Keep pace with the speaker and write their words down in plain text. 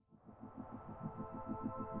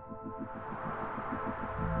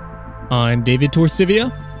I'm David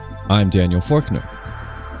Torsivia. I'm Daniel Forkner.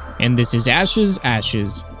 And this is Ashes,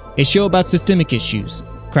 Ashes, a show about systemic issues,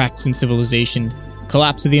 cracks in civilization,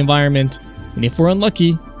 collapse of the environment, and if we're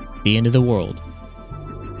unlucky, the end of the world.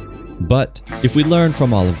 But if we learn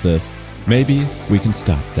from all of this, maybe we can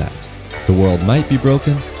stop that. The world might be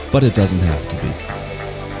broken, but it doesn't have to be.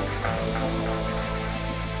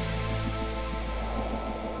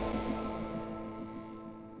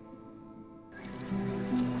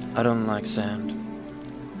 I don't like sand.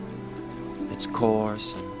 It's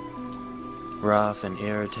coarse and rough and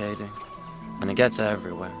irritating, and it gets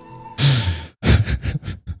everywhere.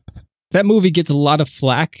 That movie gets a lot of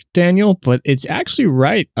flack, Daniel, but it's actually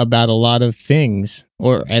right about a lot of things,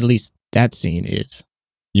 or at least that scene is.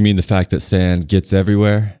 You mean the fact that sand gets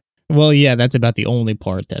everywhere? Well, yeah, that's about the only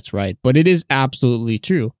part that's right, but it is absolutely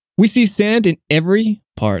true. We see sand in every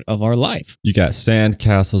part of our life. You got sand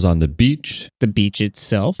castles on the beach. The beach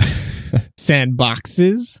itself. Sand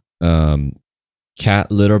boxes.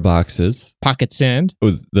 Cat litter boxes. Pocket sand.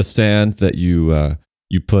 Oh, the sand that you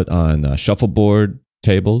put on shuffleboard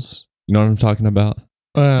tables. You know what I'm talking about?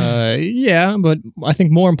 Yeah, but I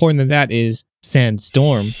think more important than that is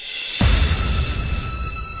sandstorm.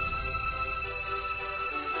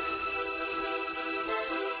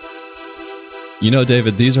 You know,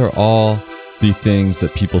 David, these are all the things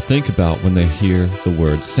that people think about when they hear the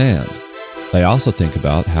word sand. They also think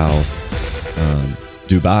about how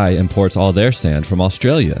Dubai imports all their sand from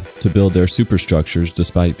Australia to build their superstructures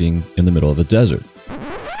despite being in the middle of a desert.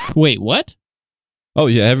 Wait, what? Oh,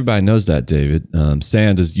 yeah, everybody knows that, David.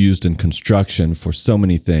 Sand is used in construction for so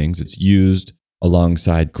many things. It's used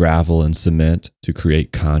alongside gravel and cement to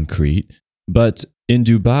create concrete. But in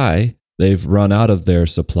Dubai, they've run out of their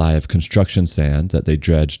supply of construction sand that they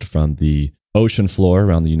dredged from the ocean floor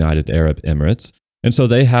around the United Arab Emirates. And so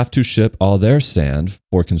they have to ship all their sand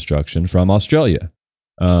for construction from Australia.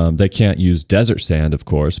 They can't use desert sand, of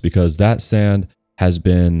course, because that sand has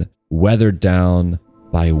been weathered down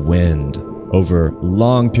by wind over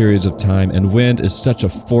long periods of time. And wind is such a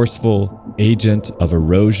forceful agent of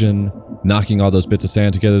erosion, knocking all those bits of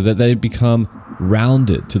sand together, that they become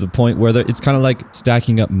rounded to the point where it's kind of like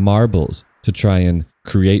stacking up marbles to try and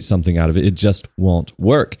create something out of it. It just won't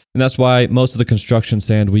work. And that's why most of the construction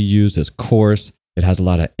sand we use is coarse. It has a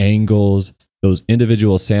lot of angles. Those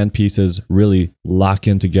individual sand pieces really lock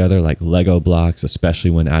in together like Lego blocks, especially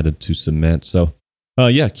when added to cement. So,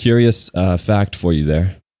 curious fact for you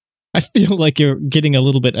there. I feel like you're getting a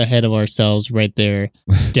little bit ahead of ourselves right there,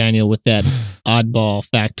 Daniel, with that oddball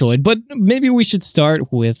factoid. But maybe we should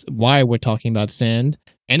start with why we're talking about sand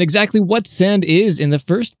and exactly what sand is in the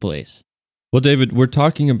first place. Well, David, we're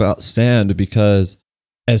talking about sand because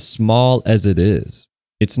as small as it is,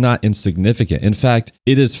 it's not insignificant. In fact,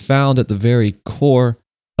 it is found at the very core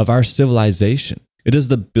of our civilization. It is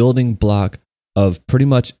the building block of pretty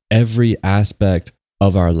much every aspect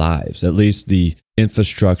of our lives, at least the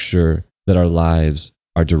infrastructure that our lives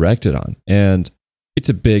are directed on. And it's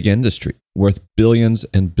a big industry worth billions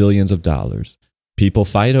and billions of dollars. People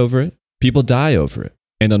fight over it. People die over it.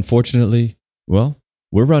 And unfortunately, well,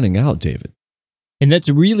 we're running out, David. And that's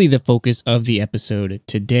really the focus of the episode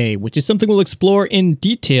today, which is something we'll explore in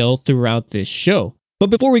detail throughout this show.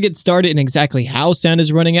 But before we get started in exactly how sand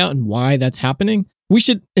is running out and why that's happening, we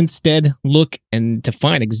should instead look and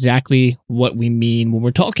define exactly what we mean when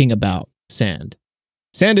we're talking about sand.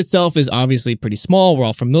 Sand itself is obviously pretty small, we're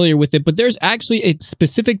all familiar with it, but there's actually a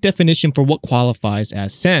specific definition for what qualifies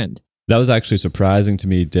as sand. That was actually surprising to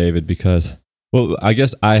me, David, because, well, I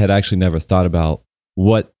guess I had actually never thought about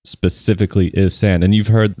what specifically is sand. And you've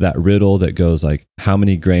heard that riddle that goes like, how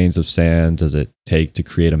many grains of sand does it take to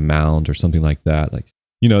create a mound or something like that? Like,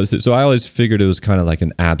 you know, so I always figured it was kind of like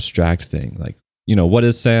an abstract thing. Like, you know, what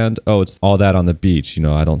is sand? Oh, it's all that on the beach. You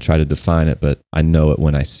know, I don't try to define it, but I know it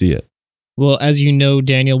when I see it. Well, as you know,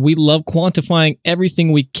 Daniel, we love quantifying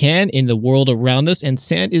everything we can in the world around us, and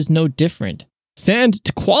sand is no different. Sand,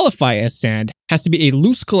 to qualify as sand, has to be a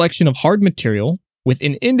loose collection of hard material with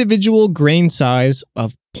an individual grain size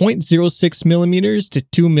of 0.06 millimeters to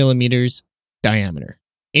 2 millimeters diameter.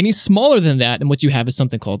 Any smaller than that, and what you have is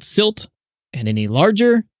something called silt, and any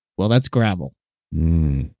larger, well, that's gravel.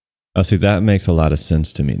 Oh, see, that makes a lot of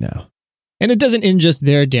sense to me now. And it doesn't end just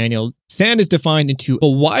there, Daniel. Sand is defined into a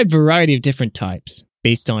wide variety of different types,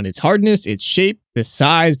 based on its hardness, its shape, the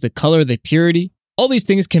size, the color, the purity. All these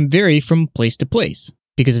things can vary from place to place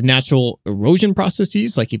because of natural erosion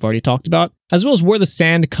processes, like you've already talked about, as well as where the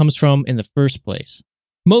sand comes from in the first place.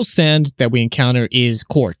 Most sand that we encounter is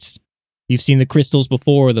quartz. You've seen the crystals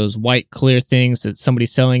before, those white clear things that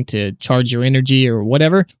somebody's selling to charge your energy or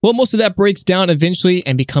whatever. Well, most of that breaks down eventually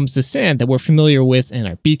and becomes the sand that we're familiar with in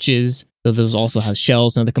our beaches, though those also have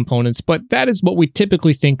shells and other components, but that is what we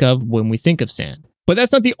typically think of when we think of sand. But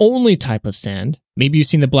that's not the only type of sand. Maybe you've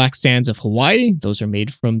seen the black sands of Hawaii. Those are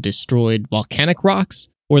made from destroyed volcanic rocks,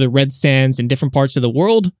 or the red sands in different parts of the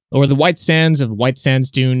world, or the white sands of White Sands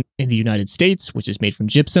Dune in the United States, which is made from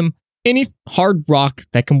gypsum. Any hard rock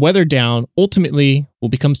that can weather down ultimately will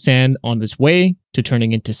become sand on its way to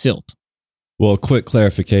turning into silt. Well, a quick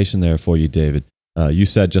clarification there for you, David. You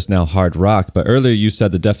said just now hard rock, but earlier you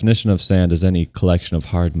said the definition of sand is any collection of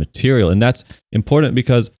hard material. And that's important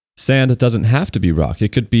because sand doesn't have to be rock.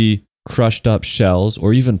 It could be crushed up shells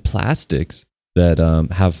or even plastics that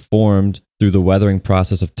have formed through the weathering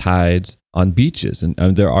process of tides on beaches.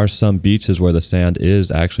 And there are some beaches where the sand is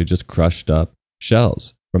actually just crushed up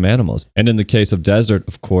shells from animals. And in the case of desert,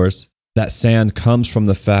 of course, that sand comes from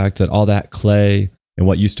the fact that all that clay and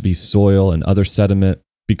what used to be soil and other sediment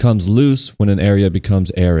becomes loose when an area becomes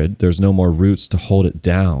arid. There's no more roots to hold it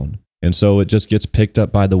down. And so it just gets picked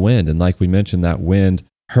up by the wind. And like we mentioned, that wind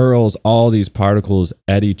hurls all these particles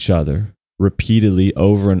at each other repeatedly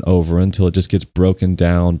over and over until it just gets broken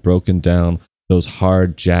down. Those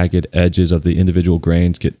hard, jagged edges of the individual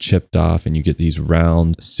grains get chipped off and you get these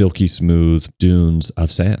round, silky smooth dunes of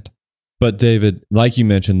sand. But David, like you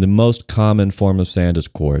mentioned, the most common form of sand is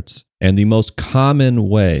quartz. And the most common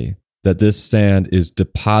way that this sand is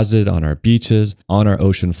deposited on our beaches, on our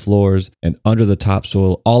ocean floors, and under the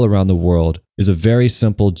topsoil all around the world is a very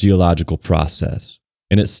simple geological process.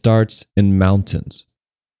 And it starts in mountains.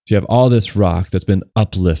 So you have all this rock that's been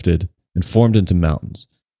uplifted and formed into mountains.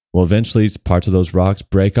 Well, eventually parts of those rocks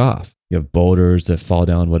break off. You have boulders that fall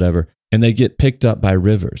down, whatever, and they get picked up by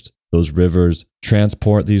rivers. Those rivers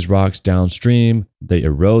transport these rocks downstream. They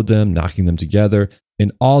erode them, knocking them together.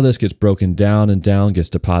 And all this gets broken down and down, gets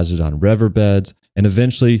deposited on riverbeds, and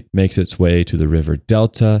eventually makes its way to the river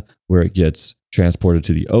delta, where it gets transported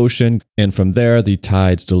to the ocean. And from there, the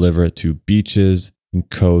tides deliver it to beaches and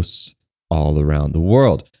coasts all around the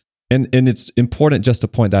world. And it's important just to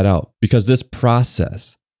point that out, because this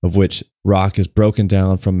process of which rock is broken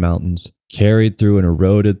down from mountains, carried through and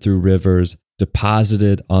eroded through rivers,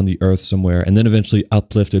 deposited on the earth somewhere, and then eventually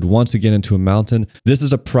uplifted once again into a mountain. This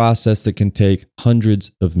is a process that can take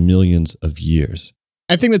hundreds of millions of years.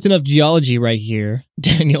 I think that's enough geology right here,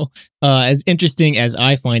 Daniel. As interesting as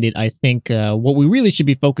I find it, I think what we really should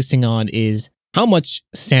be focusing on is how much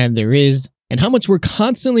sand there is and how much we're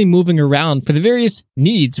constantly moving around for the various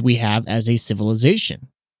needs we have as a civilization.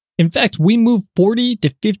 In fact, we move 40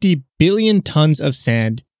 to 50 billion tons of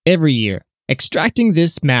sand every year, extracting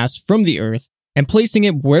this mass from the earth and placing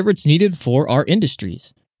it wherever it's needed for our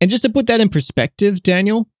industries. And just to put that in perspective,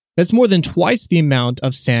 Daniel, that's more than twice the amount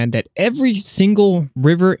of sand that every single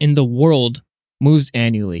river in the world moves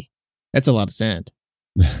annually. That's a lot of sand.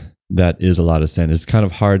 That is a lot of sand. It's kind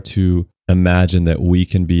of hard to imagine that we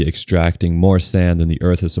can be extracting more sand than the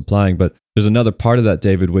earth is supplying. But there's another part of that,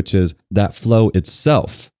 David, which is that flow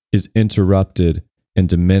itself is interrupted and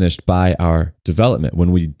diminished by our development.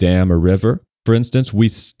 When we dam a river, for instance, we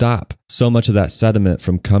stop so much of that sediment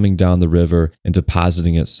from coming down the river and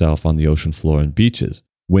depositing itself on the ocean floor and beaches.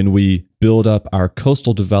 When we build up our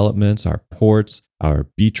coastal developments, our ports, our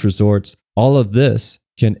beach resorts, all of this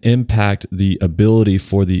can impact the ability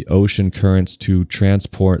for the ocean currents to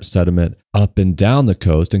transport sediment up and down the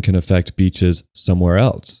coast and can affect beaches somewhere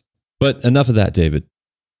else. But enough of that, David.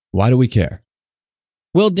 Why do we care?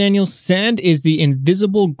 Well, Daniel, sand is the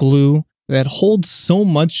invisible glue that holds so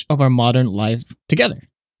much of our modern life together.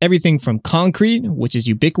 Everything from concrete, which is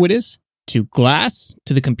ubiquitous, to glass,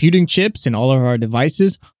 to the computing chips in all of our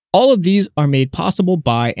devices, all of these are made possible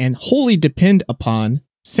by and wholly depend upon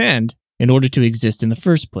sand in order to exist in the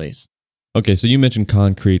first place. Okay, so you mentioned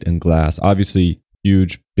concrete and glass, obviously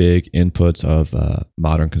huge, big inputs of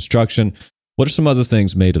modern construction. What are some other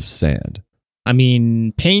things made of sand? I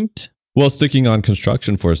mean, paint. Well, sticking on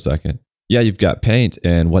construction for a second. Yeah, you've got paint,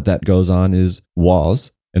 and what that goes on is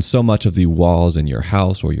walls. And so much of the walls in your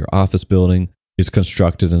house or your office building is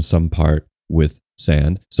constructed in some part with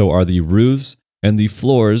sand. So are the roofs and the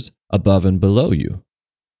floors above and below you.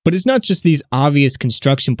 But it's not just these obvious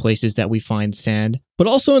construction places that we find sand, but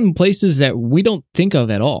also in places that we don't think of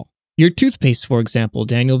at all. Your toothpaste, for example,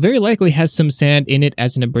 Daniel, very likely has some sand in it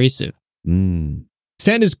as an abrasive.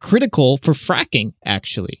 Sand is critical for fracking,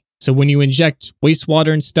 actually. So when you inject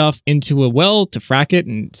wastewater and stuff into a well to frack it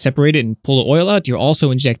and separate it and pull the oil out, you're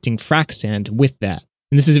also injecting frac sand with that.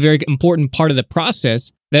 And this is a very important part of the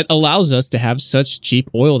process that allows us to have such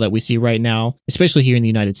cheap oil that we see right now, especially here in the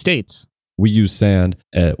United States. we use sand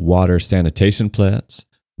at water sanitation plants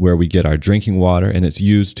where we get our drinking water, and it's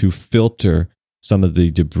used to filter some of the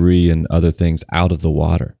debris and other things out of the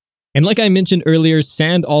water. And like I mentioned earlier,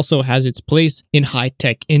 sand also has its place in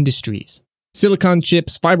high-tech industries. Silicon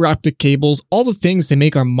chips, fiber optic cables, all the things that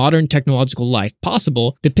make our modern technological life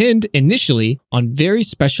possible depend initially on very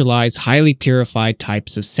specialized, highly purified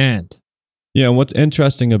types of sand. Yeah, and what's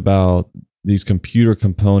interesting about these computer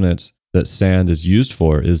components that sand is used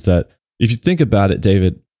for is that if you think about it,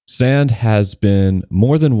 David, sand has been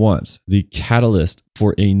more than once the catalyst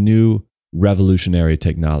for a new revolutionary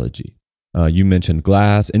technology. You mentioned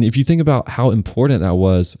glass. And if you think about how important that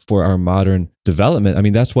was for our modern development, I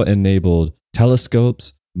mean, that's what enabled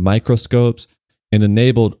telescopes, microscopes, and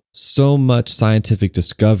enabled so much scientific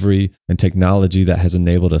discovery and technology that has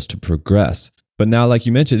enabled us to progress. But now, like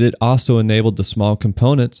you mentioned, it also enabled the small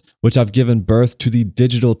components, which have given birth to the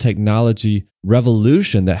digital technology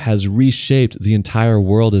revolution that has reshaped the entire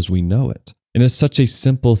world as we know it. And it's such a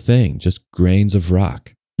simple thing, just grains of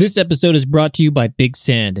rock. This episode is brought to you by Big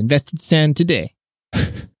Sand. Invest in sand today.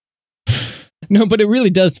 No, but it really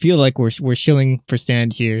does feel like we're shilling for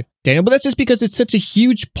sand here, Daniel. But that's just because it's such a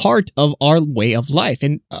huge part of our way of life,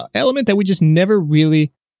 an element that we just never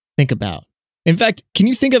really think about. In fact, can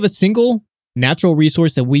you think of a single natural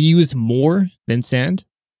resource that we use more than sand?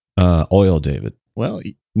 Oil, David. Well,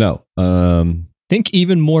 no. Think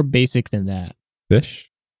even more basic than that. Fish?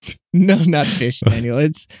 No, not fish, Daniel.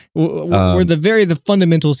 It's we're the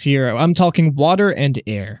fundamentals here. I'm talking water and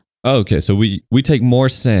air. Okay, so we take more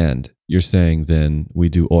sand, you're saying, than we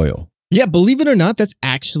do oil. Yeah, believe it or not, that's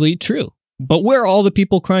actually true. But where are all the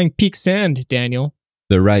people crying peak sand, Daniel?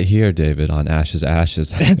 They're right here, David, on Ashes, Ashes.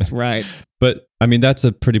 That's right. But, I mean, that's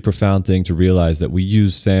a pretty profound thing to realize that we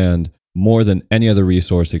use sand more than any other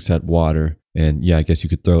resource except water. And yeah, I guess you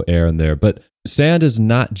could throw air in there. But sand is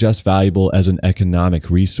not just valuable as an economic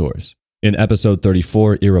resource. In episode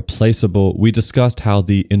 34, Irreplaceable, we discussed how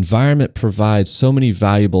the environment provides so many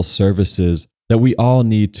valuable services that we all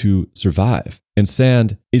need to survive. And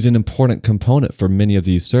sand is an important component for many of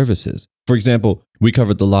these services. For example, we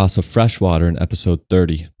covered the loss of fresh water in episode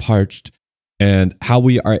 30, Parched, and how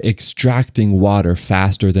we are extracting water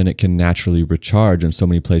faster than it can naturally recharge in so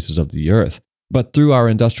many places of the earth. But through our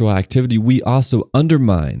industrial activity, we also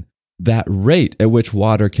undermine that rate at which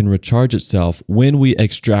water can recharge itself when we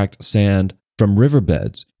extract sand from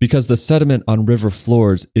riverbeds, because the sediment on river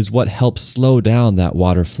floors is what helps slow down that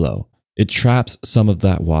water flow. It traps some of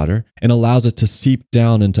that water and allows it to seep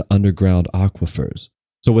down into underground aquifers.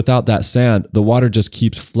 So without that sand, the water just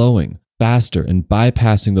keeps flowing faster and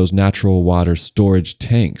bypassing those natural water storage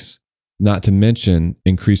tanks, not to mention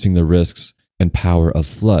increasing the risks and power of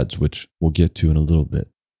floods, which we'll get to in a little bit.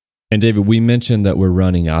 And David, we mentioned that we're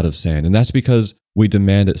running out of sand, and that's because we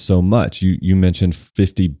demand it so much. You mentioned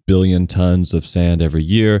 50 billion tons of sand every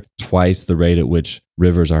year, twice the rate at which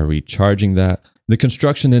rivers are recharging that. The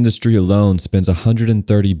construction industry alone spends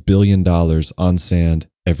 $130 billion on sand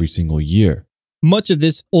every single year. Much of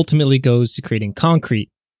this ultimately goes to creating concrete,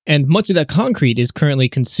 and much of that concrete is currently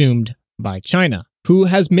consumed by China, who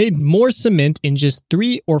has made more cement in just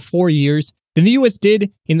 3 or 4 years than the US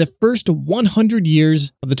did in the first 100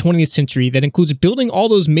 years of the 20th century. That includes building all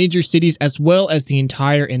those major cities as well as the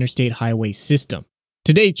entire interstate highway system.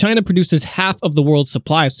 Today, China produces half of the world's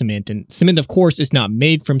supply of cement, and cement, of course, is not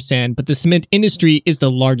made from sand, but the cement industry is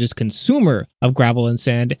the largest consumer of gravel and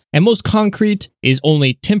sand, and most concrete is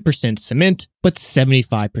only 10% cement, but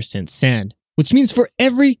 75% sand, which means for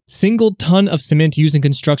every single ton of cement used in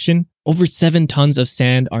construction, over 7 tons of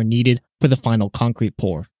sand are needed for the final concrete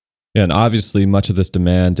pour. Yeah, and obviously much of this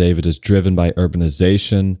demand, David, is driven by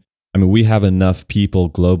urbanization. I mean, we have enough people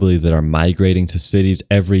globally that are migrating to cities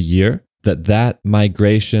every year that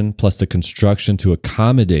migration plus the construction to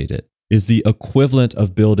accommodate it is the equivalent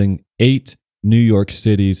of building 8 New York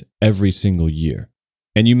cities every single year.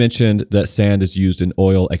 And you mentioned that sand is used in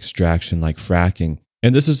oil extraction like fracking.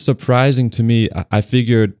 And this is surprising to me. I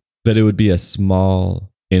figured that it would be a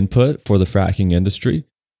small input for the fracking industry.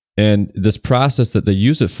 And this process that they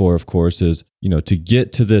use it for, of course, is, to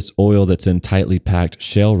get to this oil that's in tightly packed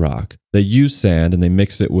shale rock. They use sand and they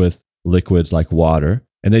mix it with liquids like water,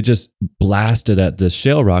 and they just blast it at this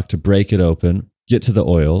shale rock to break it open, get to the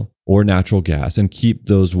oil or natural gas, and keep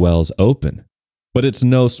those wells open. But it's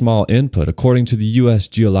no small input. According to the U.S.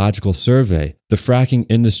 Geological Survey, the fracking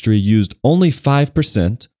industry used only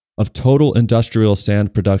 5% of total industrial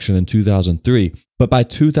sand production in 2003, but by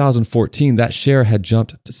 2014, that share had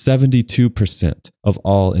jumped to 72% of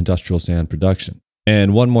all industrial sand production.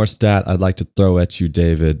 And one more stat I'd like to throw at you,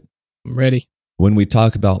 David. I'm ready. When we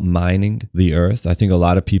talk about mining the earth, I think a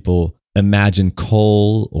lot of people imagine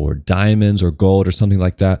coal or diamonds or gold or something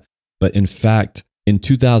like that. But in fact, in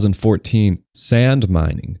 2014, sand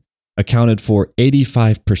mining accounted for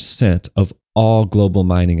 85% of all global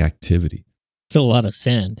mining activity. It's a lot of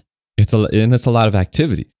sand. It's a lot of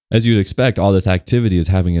activity. As you'd expect, all this activity is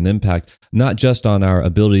having an impact, not just on our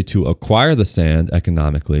ability to acquire the sand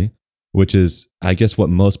economically, which is, I guess, what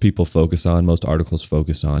most people focus on, most articles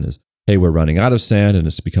focus on is, hey, we're running out of sand and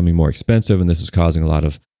it's becoming more expensive and this is causing a lot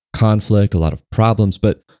of conflict, a lot of problems.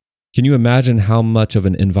 But can you imagine how much of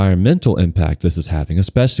an environmental impact this is having,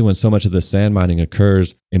 especially when so much of the sand mining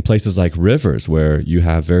occurs in places like rivers where you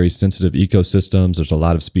have very sensitive ecosystems? There's a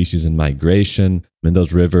lot of species in migration, and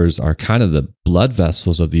those rivers are kind of the blood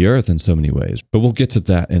vessels of the earth in so many ways. But we'll get to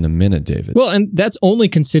that in a minute, David. Well, and that's only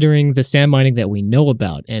considering the sand mining that we know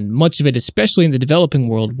about, and much of it, especially in the developing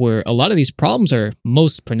world where a lot of these problems are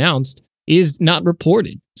most pronounced, is not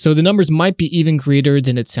reported. So the numbers might be even greater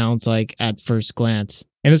than it sounds like at first glance.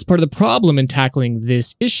 And that's part of the problem in tackling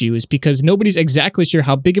this issue is because nobody's exactly sure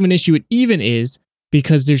how big of an issue it even is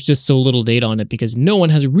because there's just so little data on it because no one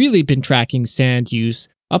has really been tracking sand use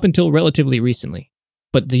up until relatively recently.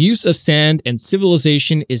 But the use of sand and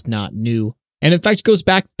civilization is not new, and in fact goes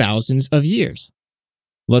back thousands of years.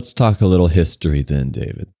 Let's talk a little history then,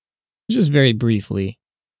 David. Just very briefly.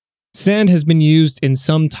 Sand has been used in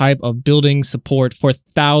some type of building support for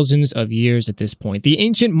thousands of years at this point. The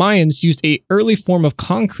ancient Mayans used an early form of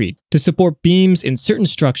concrete to support beams in certain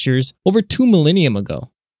structures over 2 millennia ago.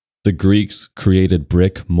 The Greeks created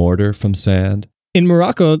brick mortar from sand. In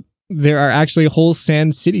Morocco, there are actually whole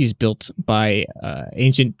sand cities built by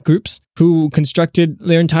ancient groups who constructed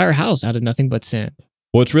their entire house out of nothing but sand.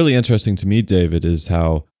 What's really interesting to me, David, is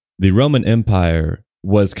how the Roman Empire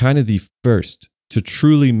was kind of the first to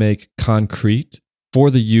truly make concrete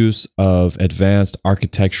for the use of advanced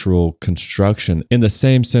architectural construction in the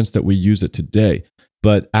same sense that we use it today.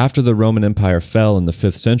 But after the Roman Empire fell in the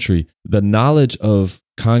 5th century, the knowledge of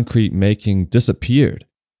concrete making disappeared.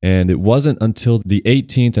 And it wasn't until the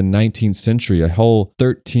 18th and 19th century, a whole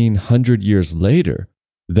 1,300 years later,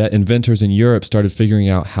 that inventors in Europe started figuring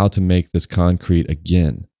out how to make this concrete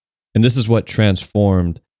again. And this is what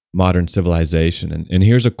transformed modern civilization. And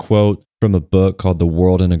here's a quote from a book called The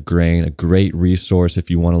World in a Grain, a great resource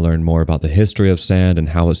if you want to learn more about the history of sand and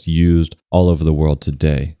how it's used all over the world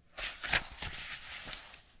today.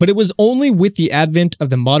 But it was only with the advent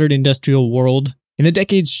of the modern industrial world in the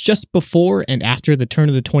decades just before and after the turn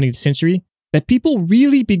of the 20th century that people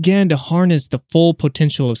really began to harness the full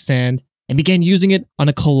potential of sand and began using it on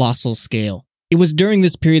a colossal scale. It was during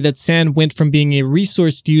this period that sand went from being a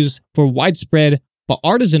resource used for widespread but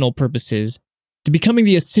artisanal purposes to becoming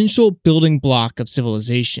the essential building block of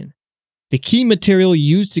civilization, the key material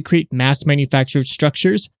used to create mass-manufactured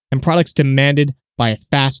structures and products demanded by a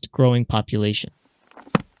fast-growing population.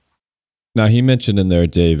 Now, he mentioned in there,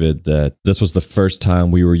 David, that this was the first time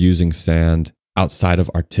we were using sand outside of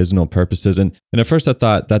artisanal purposes. And at first I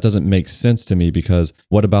thought that doesn't make sense to me because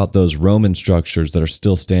what about those Roman structures that are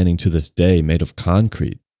still standing to this day made of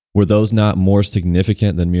concrete? Were those not more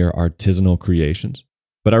significant than mere artisanal creations?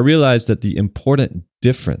 But I realized that the important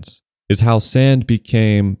difference is how sand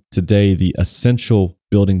became today the essential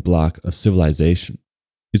building block of civilization.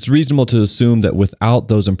 It's reasonable to assume that without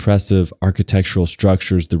those impressive architectural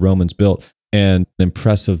structures the Romans built, and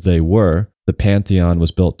impressive they were, the Pantheon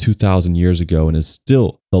was built 2,000 years ago and is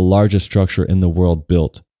still the largest structure in the world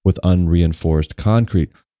built with unreinforced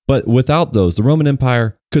concrete. But without those, the Roman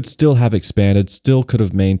Empire could still have expanded, still could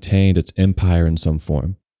have maintained its empire in some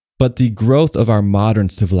form. But the growth of our modern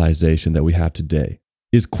civilization that we have today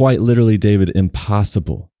is quite literally, David,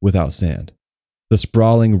 impossible without sand. The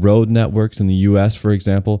sprawling road networks in the US, for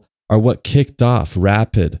example, are what kicked off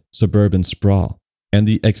rapid suburban sprawl and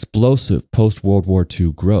the explosive post-World War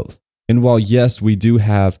II growth. And while, yes, we do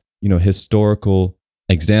have, historical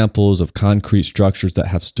examples of concrete structures that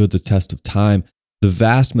have stood the test of time, the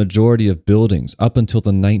vast majority of buildings up until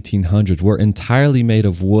the 1900s were entirely made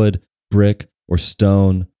of wood, brick, or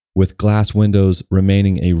stone, with glass windows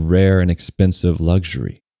remaining a rare and expensive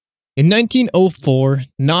luxury. In 1904,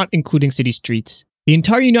 not including city streets, the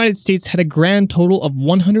entire United States had a grand total of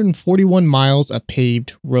 141 miles of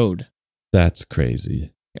paved road. That's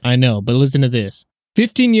crazy. I know, but listen to this.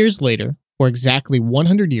 15 years later, or exactly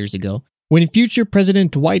 100 years ago, when future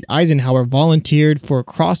President Dwight Eisenhower volunteered for a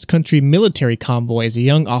cross-country military convoy as a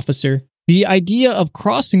young officer, the idea of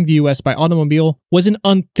crossing the U.S. by automobile was an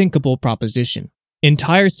unthinkable proposition.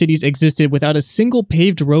 Entire cities existed without a single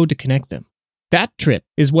paved road to connect them. That trip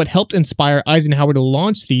is what helped inspire Eisenhower to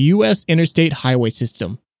launch the U.S. Interstate Highway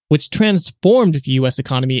System, which transformed the U.S.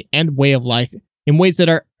 economy and way of life in ways that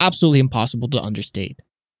are absolutely impossible to understate.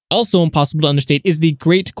 Also impossible to understate is the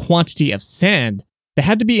great quantity of sand that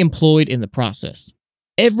had to be employed in the process.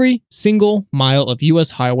 Every single mile of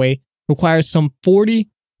US highway requires some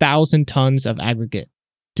 40,000 tons of aggregate.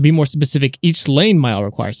 To be more specific, each lane mile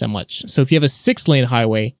requires that much. So if you have a 6-lane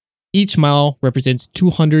highway, each mile represents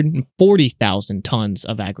 240,000 tons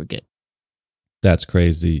of aggregate. That's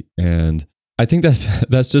crazy. And I think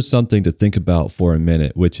that's just something to think about for a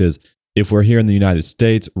minute, which is if we're here in the United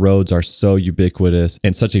States, roads are so ubiquitous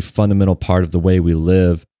and such a fundamental part of the way we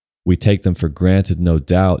live. We take them for granted, no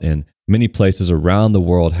doubt. And many places around the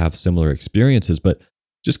world have similar experiences. But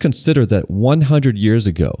just consider that 100 years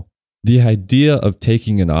ago, the idea of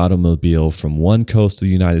taking an automobile from one coast of the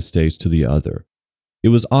United States to the other, it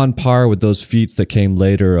was on par with those feats that came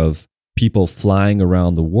later of people flying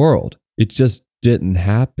around the world. It just didn't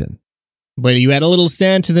happen. But you add a little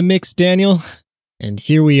sand to the mix, Daniel, and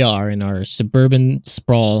here we are in our suburban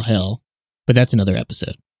sprawl hell. But that's another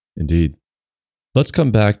episode. Indeed. Let's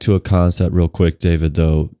come back to a concept real quick, David,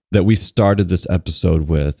 though, that we started this episode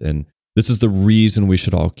with, and this is the reason we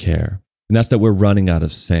should all care. And that's that we're running out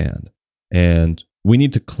of sand. And we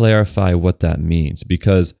need to clarify what that means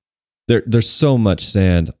because there's so much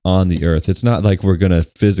sand on the earth. It's not like we're going to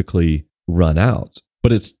physically run out,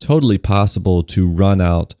 but it's totally possible to run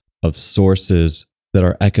out of sources that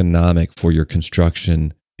are economic for your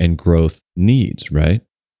construction and growth needs, right?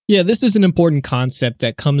 Yeah, this is an important concept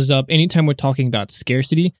that comes up anytime we're talking about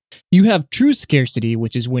scarcity. You have true scarcity,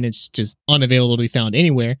 which is when it's just unavailable to be found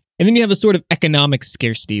anywhere. And then you have a sort of economic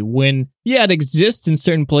scarcity when, yeah, it exists in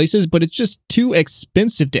certain places, but it's just too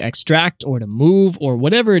expensive to extract or to move or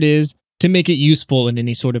whatever it is to make it useful in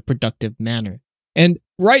any sort of productive manner. And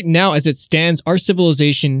right now, as it stands, our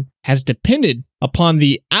civilization has depended upon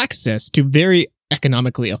the access to very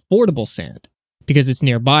economically affordable sand because it's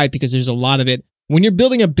nearby, because there's a lot of it. When you're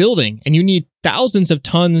building a building and you need thousands of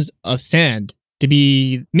tons of sand to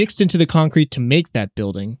be mixed into the concrete to make that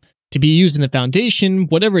building, to be used in the foundation,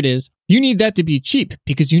 whatever it is, you need that to be cheap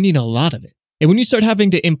because you need a lot of it. And when you start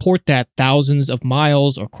having to import that thousands of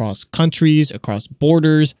miles across countries, across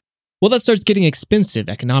borders, well, that starts getting expensive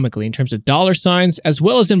economically in terms of dollar signs, as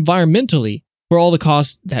well as environmentally for all the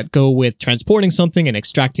costs that go with transporting something and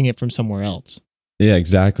extracting it from somewhere else. Yeah,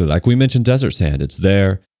 exactly. Like we mentioned desert sand, it's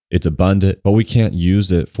there. It's abundant, but we can't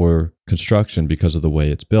use it for construction because of the way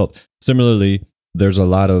it's built. Similarly, there's a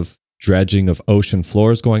lot of dredging of ocean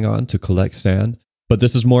floors going on to collect sand, but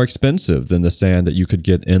this is more expensive than the sand that you could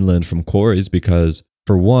get inland from quarries because,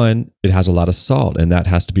 for one, it has a lot of salt and that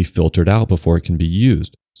has to be filtered out before it can be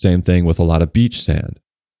used. Same thing with a lot of beach sand.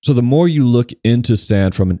 So the more you look into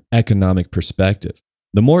sand from an economic perspective,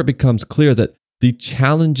 the more it becomes clear that the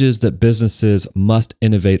challenges that businesses must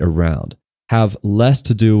innovate around have less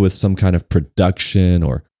to do with some kind of production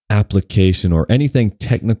or application or anything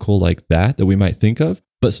technical like that we might think of,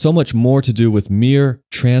 but so much more to do with mere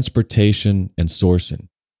transportation and sourcing.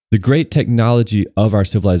 The great technology of our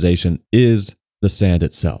civilization is the sand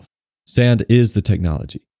itself. Sand is the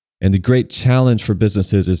technology. And the great challenge for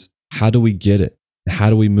businesses is how do we get it? How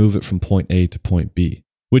do we move it from point A to point B?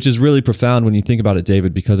 Which is really profound when you think about it,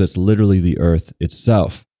 David, because it's literally the earth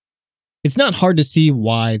itself. It's not hard to see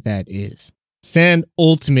why that is. Sand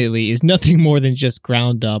ultimately is nothing more than just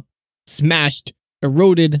ground up, smashed,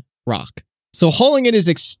 eroded rock. So hauling it is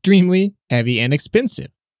extremely heavy and expensive.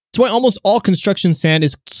 That's why almost all construction sand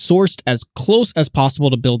is sourced as close as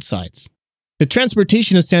possible to build sites. The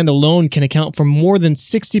transportation of sand alone can account for more than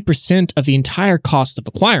 60% of the entire cost of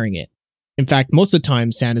acquiring it. In fact, most of the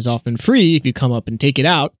time, sand is often free if you come up and take it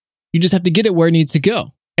out. You just have to get it where it needs to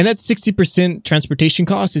go. And that 60% transportation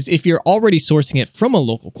cost is if you're already sourcing it from a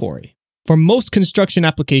local quarry. For most construction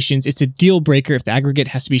applications, it's a deal breaker if the aggregate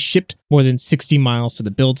has to be shipped more than 60 miles to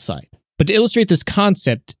the build site. But to illustrate this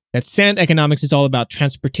concept that sand economics is all about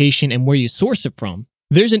transportation and where you source it from,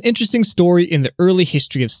 there's an interesting story in the early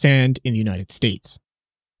history of sand in the United States.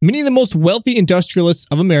 Many of the most wealthy industrialists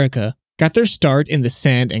of America got their start in the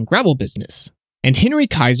sand and gravel business, and Henry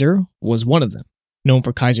Kaiser was one of them. Known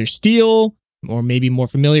for Kaiser Steel, or maybe more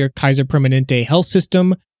familiar, Kaiser Permanente Health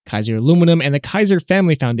System, Kaiser Aluminum, and the Kaiser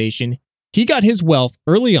Family Foundation, he got his wealth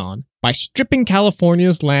early on by stripping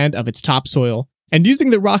California's land of its topsoil and using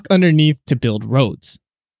the rock underneath to build roads.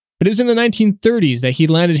 But it was in the 1930s that he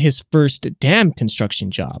landed his first dam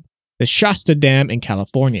construction job, the Shasta Dam in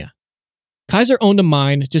California. Kaiser owned a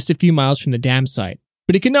mine just a few miles from the dam site,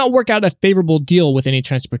 but he could not work out a favorable deal with any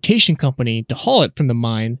transportation company to haul it from the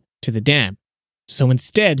mine to the dam. So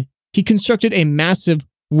instead, he constructed a massive,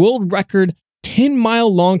 world record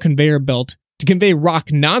 10-mile-long conveyor belt to convey rock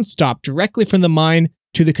nonstop directly from the mine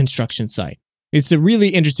to the construction site. It's a really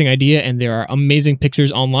interesting idea, and there are amazing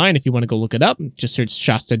pictures online if you want to go look it up. Just search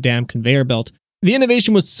Shasta Dam conveyor belt. The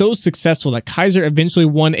innovation was so successful that Kaiser eventually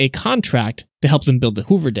won a contract to help them build the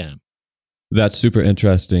Hoover Dam. That's super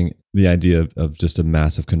interesting, the idea of just a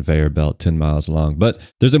massive conveyor belt 10 miles long. But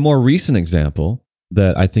there's a more recent example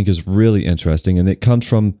that I think is really interesting, and it comes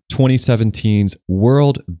from 2017's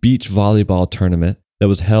World Beach Volleyball Tournament that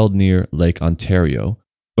was held near Lake Ontario,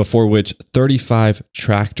 before which 35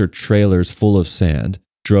 tractor trailers full of sand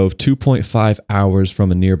drove 2.5 hours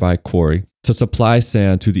from a nearby quarry to supply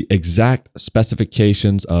sand to the exact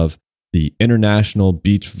specifications of the International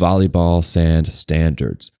Beach Volleyball Sand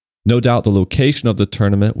Standards. No doubt the location of the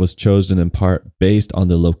tournament was chosen in part based on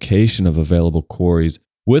the location of available quarries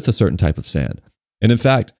with a certain type of sand. And in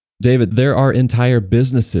fact, David, there are entire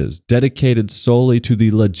businesses dedicated solely to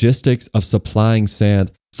the logistics of supplying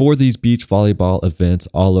sand for these beach volleyball events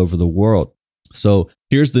all over the world. So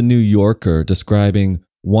here's the New Yorker describing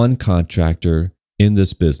one contractor in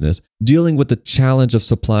this business dealing with the challenge of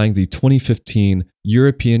supplying the 2015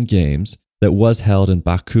 European Games that was held in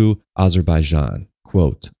Baku, Azerbaijan.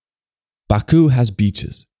 Quote, Baku has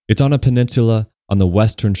beaches. It's on a peninsula on the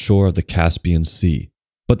western shore of the Caspian Sea.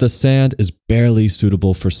 But the sand is barely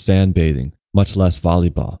suitable for sandbathing, much less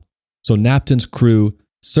volleyball. So Napton's crew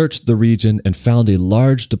searched the region and found a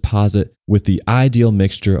large deposit with the ideal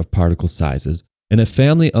mixture of particle sizes in a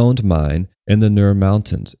family-owned mine in the Nur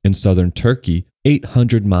Mountains in southern Turkey,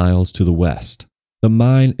 800 miles to the west. The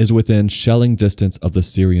mine is within shelling distance of the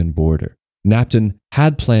Syrian border. Napton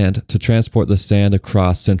had planned to transport the sand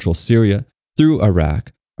across central Syria, through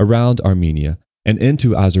Iraq, around Armenia, and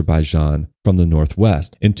into Azerbaijan from the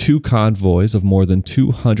northwest in 2 convoys of more than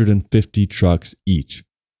 250 trucks each.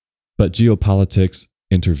 But geopolitics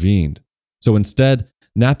intervened. So instead,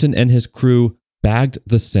 Napton and his crew bagged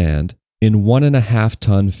the sand in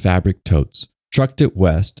 1.5-ton fabric totes, trucked it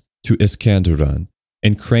west to Iskenderun,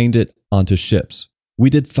 and craned it onto ships. We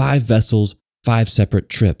did 5 vessels, 5 separate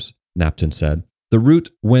trips, Napton said. The route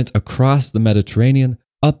went across the Mediterranean,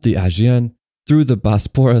 up the Aegean, through the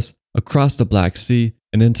Bosporus, across the Black Sea,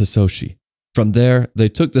 and into Sochi. From there, they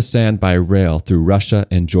took the sand by rail through Russia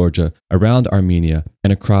and Georgia, around Armenia,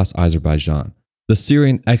 and across Azerbaijan. The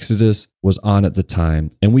Syrian exodus was on at the time,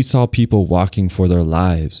 and we saw people walking for their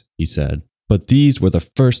lives, he said. But these were the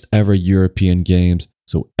first ever European Games,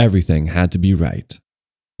 so everything had to be right.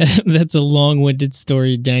 That's a long-winded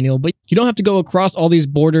story, Daniel, but you don't have to go across all these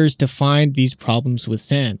borders to find these problems with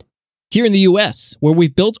sand. Here in the US, where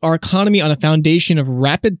we've built our economy on a foundation of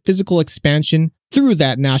rapid physical expansion through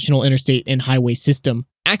that national interstate and highway system,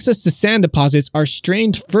 access to sand deposits are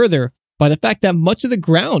strained further by the fact that much of the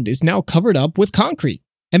ground is now covered up with concrete.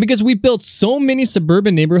 And because we built so many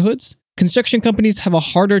suburban neighborhoods, construction companies have a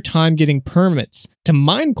harder time getting permits to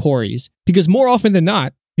mine quarries because more often than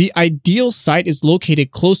not, the ideal site is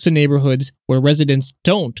located close to neighborhoods where residents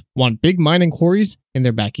don't want big mining quarries in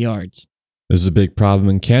their backyards. There's a big problem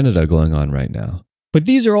in Canada going on right now. But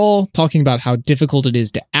these are all talking about how difficult it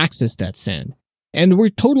is to access that sand. And we're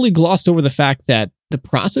totally glossed over the fact that the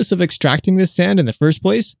process of extracting this sand in the first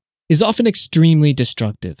place is often extremely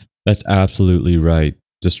destructive. That's absolutely right.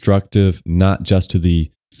 Destructive not just to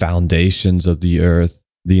the foundations of the earth,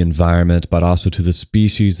 the environment, but also to the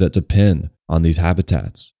species that depend on these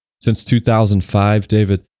habitats. Since 2005,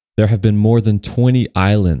 David, there have been more than 20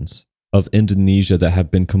 islands of Indonesia that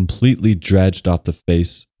have been completely dredged off the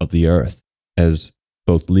face of the earth as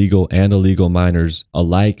both legal and illegal miners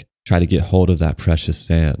alike try to get hold of that precious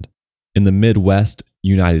sand. In the Midwest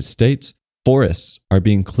United States, forests are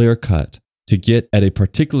being clear-cut to get at a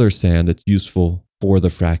particular sand that's useful for the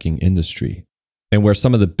fracking industry. And where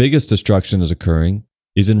some of the biggest destruction is occurring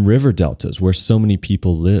is in river deltas where so many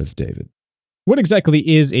people live, David. What exactly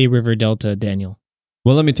is a river delta, Daniel?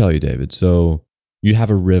 Well, let me tell you, David. So you have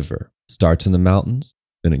a river. Starts in the mountains,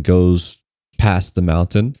 then it goes past the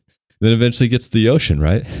mountain, then eventually gets to the ocean,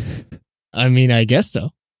 right? I mean, I guess so.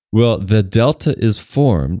 Well, the delta is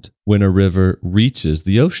formed when a river reaches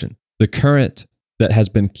the ocean. The current that has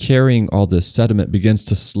been carrying all this sediment begins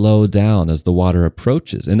to slow down as the water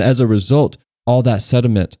approaches. And as a result, all that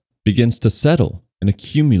sediment begins to settle and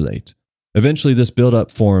accumulate. Eventually, this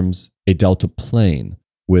buildup forms a delta plain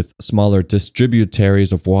with smaller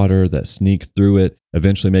distributaries of water that sneak through it,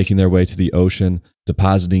 eventually making their way to the ocean,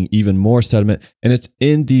 depositing even more sediment. And it's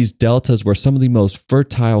in these deltas where some of the most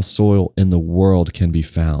fertile soil in the world can be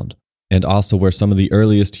found, and also where some of the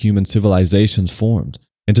earliest human civilizations formed.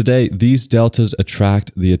 And today, these deltas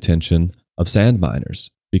attract the attention of sand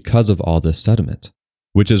miners because of all this sediment,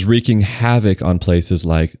 which is wreaking havoc on places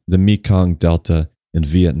like the Mekong Delta in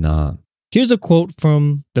Vietnam. Here's a quote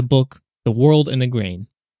from the book the world in a grain.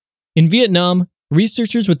 In Vietnam,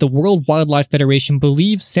 researchers with the World Wildlife Federation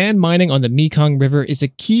believe sand mining on the Mekong River is a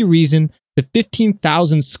key reason the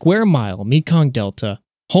 15,000 square mile Mekong Delta,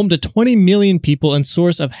 home to 20 million people and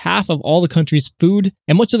source of half of all the country's food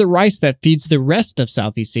and much of the rice that feeds the rest of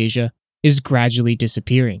Southeast Asia, is gradually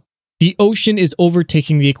disappearing. The ocean is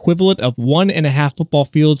overtaking the equivalent of 1.5 football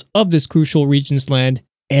fields of this crucial region's land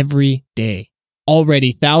every day.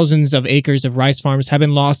 Already, thousands of acres of rice farms have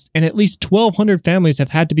been lost, and at least 1,200 families have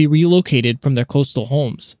had to be relocated from their coastal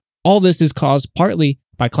homes. All this is caused partly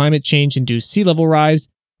by climate change-induced sea level rise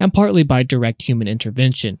and partly by direct human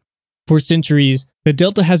intervention. For centuries, the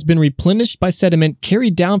delta has been replenished by sediment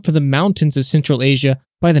carried down from the mountains of Central Asia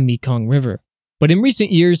by the Mekong River. But in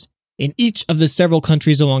recent years, in each of the several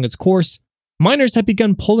countries along its course, miners have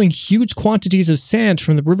begun pulling huge quantities of sand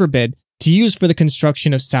from the riverbed to use for the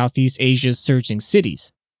construction of Southeast Asia's surging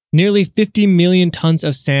cities. Nearly 50 million tons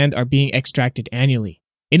of sand are being extracted annually,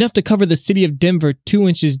 enough to cover the city of Denver 2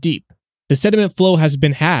 inches deep. The sediment flow has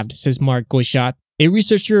been halved, says Mark Goychat, a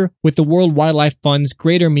researcher with the World Wildlife Fund's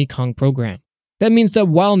Greater Mekong Program. That means that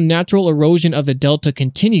while natural erosion of the delta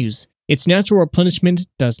continues, its natural replenishment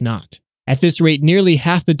does not. At this rate, nearly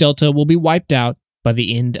half the delta will be wiped out by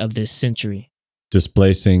the end of this century.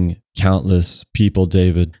 Displacing countless people,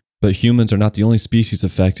 David. But humans are not the only species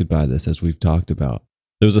affected by this, as we've talked about.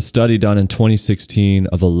 There was a study done in 2016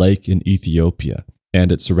 of a lake in Ethiopia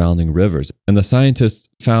and its surrounding rivers, and the scientists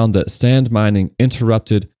found that sand mining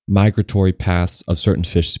interrupted migratory paths of certain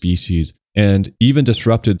fish species and even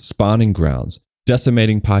disrupted spawning grounds,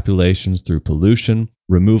 decimating populations through pollution,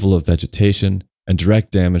 removal of vegetation, and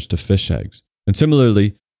direct damage to fish eggs. And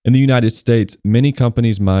similarly, in the United States, many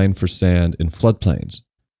companies mine for sand in floodplains,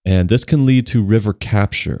 and this can lead to river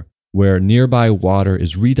capture, where nearby water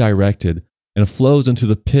is redirected and flows into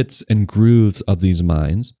the pits and grooves of these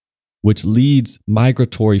mines, which leads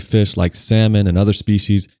migratory fish like salmon and other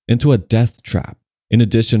species into a death trap, in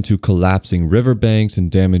addition to collapsing riverbanks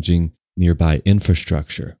and damaging nearby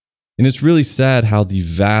infrastructure. And it's really sad how the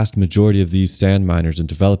vast majority of these sand miners in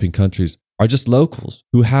developing countries are just locals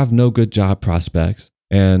who have no good job prospects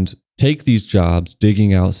and take these jobs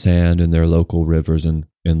digging out sand in their local rivers and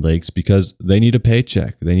lakes because they need a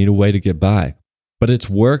paycheck. They need a way to get by. But it's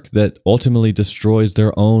work that ultimately destroys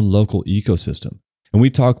their own local ecosystem. And we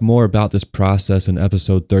talk more about this process in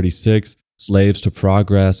episode 36, Slaves to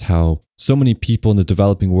Progress, how so many people in the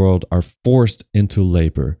developing world are forced into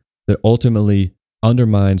labor that ultimately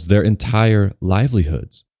undermines their entire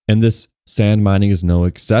livelihoods. And this sand mining is no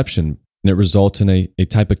exception. And it results in a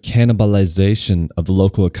type of cannibalization of the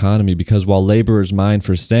local economy because while laborers mine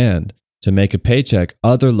for sand to make a paycheck,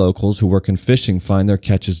 other locals who work in fishing find their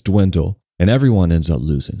catches dwindle, and everyone ends up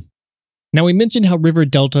losing. Now, we mentioned how river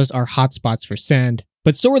deltas are hotspots for sand,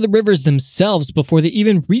 but so are the rivers themselves before they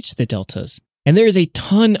even reach the deltas. And there is a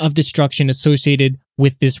ton of destruction associated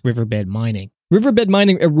with this riverbed mining. Riverbed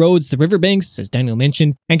mining erodes the riverbanks, as Daniel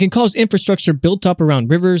mentioned, and can cause infrastructure built up around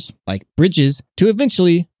rivers, like bridges, to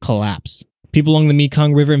eventually collapse. People along the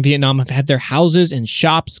Mekong River in Vietnam have had their houses and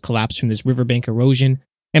shops collapse from this riverbank erosion,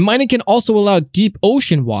 and mining can also allow deep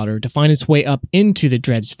ocean water to find its way up into the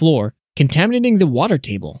dredged floor, contaminating the water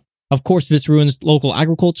table. Of course, this ruins local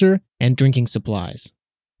agriculture and drinking supplies.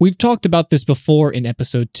 We've talked about this before in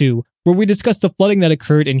episode 2, where we discussed the flooding that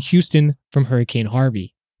occurred in Houston from Hurricane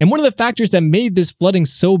Harvey. And one of the factors that made this flooding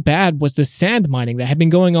so bad was the sand mining that had been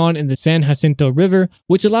going on in the San Jacinto River,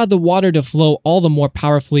 which allowed the water to flow all the more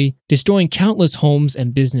powerfully, destroying countless homes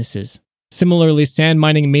and businesses. Similarly, sand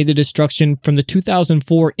mining made the destruction from the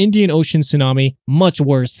 2004 Indian Ocean tsunami much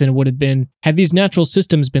worse than it would have been had these natural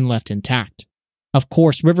systems been left intact. Of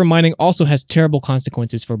course, river mining also has terrible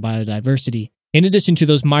consequences for biodiversity. In addition to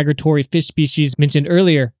those migratory fish species mentioned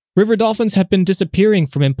earlier, river dolphins have been disappearing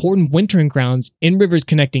from important wintering grounds in rivers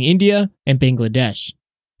connecting India and Bangladesh.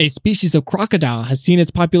 A species of crocodile has seen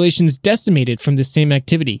its populations decimated from this same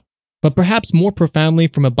activity. But perhaps more profoundly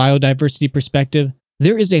from a biodiversity perspective,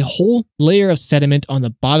 there is a whole layer of sediment on the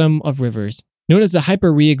bottom of rivers, known as the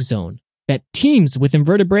hyporheic zone, that teems with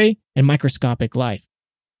invertebrate and microscopic life.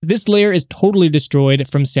 This layer is totally destroyed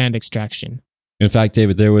from sand extraction. In fact,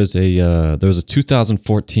 David, there was a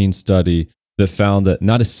 2014 study that found that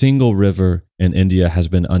not a single river in India has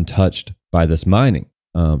been untouched by this mining.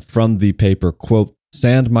 From the paper, quote,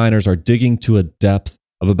 sand miners are digging to a depth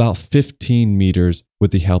of about 15 meters with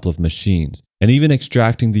the help of machines, and even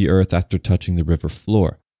extracting the earth after touching the river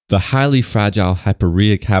floor. The highly fragile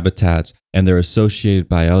hyporheic habitats and their associated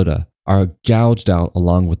biota are gouged out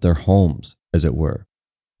along with their homes, as it were.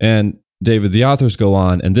 And David, the authors go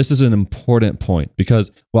on, and this is an important point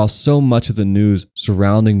because while so much of the news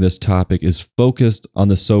surrounding this topic is focused on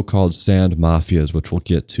the so-called sand mafias, which we'll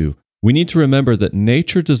get to, we need to remember that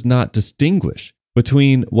nature does not distinguish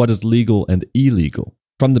between what is legal and illegal.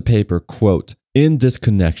 From the paper, quote, "In this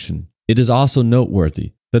connection, it is also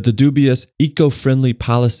noteworthy that the dubious eco-friendly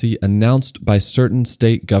policy announced by certain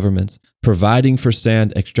state governments providing for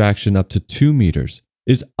sand extraction up to 2 meters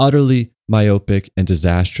is utterly myopic and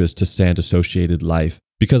disastrous to sand-associated life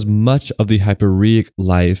because much of the hyporheic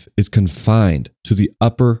life is confined to the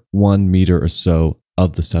upper 1 meter or so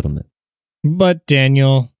of the settlement." But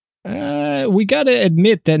Daniel, we gotta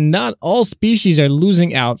admit that not all species are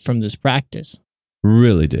losing out from this practice.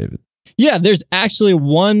 Really, David? Yeah, there's actually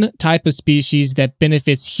one type of species that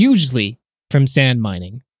benefits hugely from sand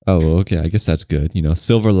mining. Oh, okay. I guess that's good.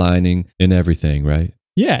 Silver lining in everything, right?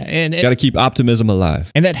 Yeah, and Got to keep optimism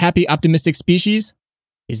alive. And that happy, optimistic species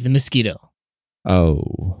is the mosquito. Oh,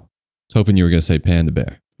 I was hoping you were going to say panda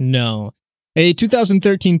bear. No. A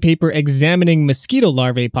 2013 paper examining mosquito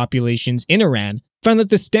larvae populations in Iran found that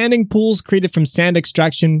the standing pools created from sand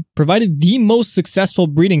extraction provided the most successful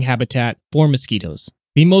breeding habitat for mosquitoes,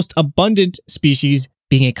 the most abundant species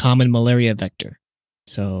being a common malaria vector.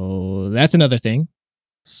 So that's another thing.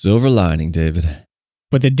 Silver lining, David.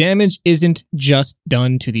 But the damage isn't just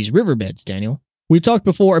done to these riverbeds, Daniel. We've talked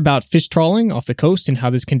before about fish trawling off the coast and how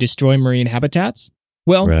this can destroy marine habitats.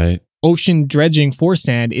 Well, right. Ocean dredging for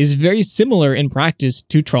sand is very similar in practice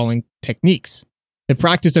to trawling techniques. The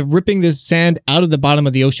practice of ripping this sand out of the bottom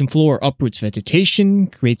of the ocean floor uproots vegetation,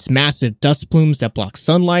 creates massive dust plumes that block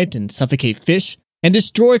sunlight and suffocate fish, and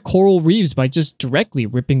destroy coral reefs by just directly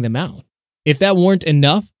ripping them out. If that weren't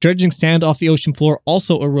enough, dredging sand off the ocean floor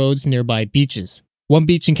also erodes nearby beaches. One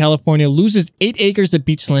beach in California loses 8 acres of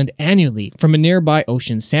beachland annually from a nearby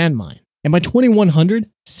ocean sand mine. And by 2100,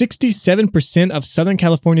 67% of Southern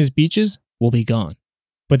California's beaches will be gone.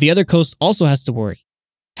 But the other coast also has to worry.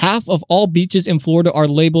 Half of all beaches in Florida are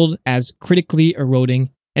labeled as critically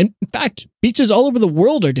eroding, and in fact, beaches all over the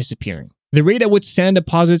world are disappearing. The rate at which sand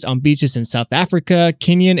deposits on beaches in South Africa,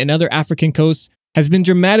 Kenyan, and other African coasts has been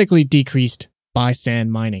dramatically decreased by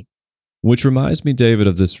sand mining. Which reminds me, David,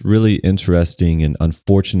 of this really interesting and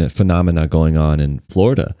unfortunate phenomena going on in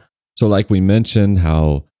Florida. So like we mentioned,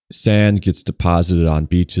 how sand gets deposited on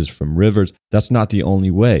beaches from rivers. That's not the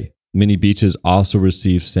only way. Many beaches also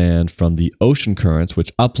receive sand from the ocean currents,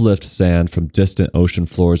 which uplift sand from distant ocean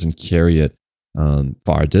floors and carry it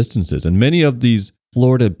far distances. And many of these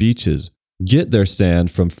Florida beaches get their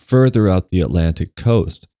sand from further out the Atlantic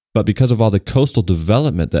coast. But because of all the coastal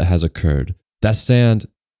development that has occurred, that sand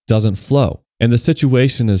doesn't flow. And the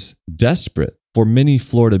situation is desperate for many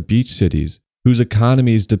Florida beach cities whose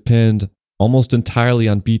economies depend almost entirely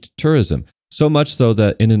on beach tourism. So much so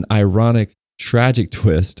that in an ironic, tragic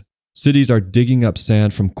twist, cities are digging up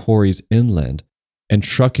sand from quarries inland and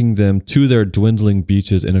trucking them to their dwindling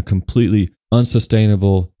beaches in a completely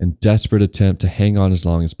unsustainable and desperate attempt to hang on as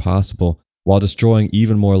long as possible while destroying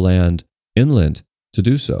even more land inland to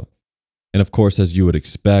do so. And of course, as you would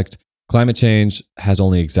expect, climate change has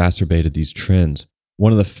only exacerbated these trends.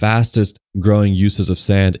 One of the fastest growing uses of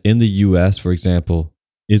sand in the US, for example,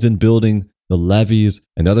 is in building the levees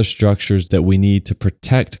and other structures that we need to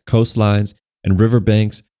protect coastlines and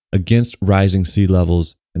riverbanks against rising sea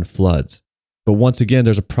levels and floods. But once again,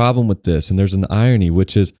 there's a problem with this, and there's an irony,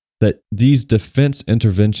 which is that these defense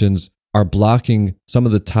interventions are blocking some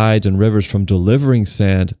of the tides and rivers from delivering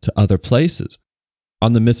sand to other places.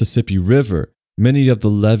 On the Mississippi River, many of the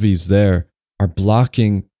levees there are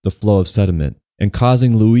blocking the flow of sediment and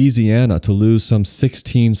causing Louisiana to lose some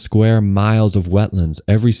 16 square miles of wetlands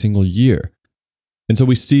every single year. And so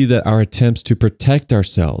we see that our attempts to protect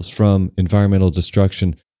ourselves from environmental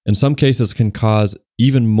destruction in some cases can cause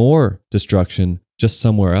even more destruction just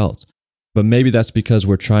somewhere else. But maybe that's because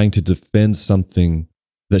we're trying to defend something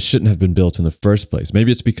that shouldn't have been built in the first place.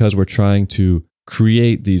 Maybe it's because we're trying to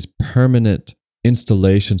create these permanent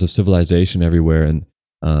installations of civilization everywhere. And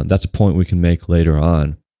that's a point we can make later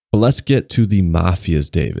on. But let's get to the mafias,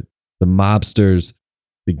 David. The mobsters,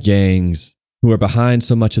 the gangs who are behind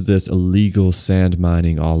so much of this illegal sand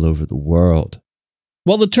mining all over the world.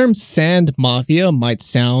 While the term sand mafia might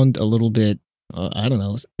sound a little bit,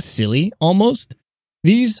 silly almost,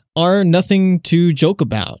 these are nothing to joke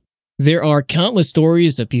about. There are countless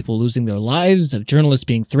stories of people losing their lives, of journalists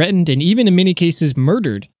being threatened, and even in many cases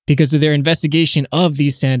murdered because of their investigation of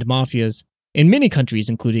these sand mafias in many countries,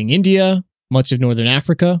 including India, much of Northern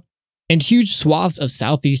Africa, and huge swaths of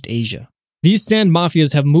Southeast Asia. These sand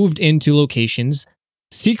mafias have moved into locations,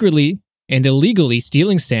 secretly and illegally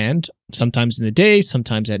stealing sand, sometimes in the day,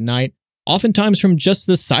 sometimes at night, oftentimes from just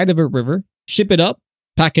the side of a river, ship it up,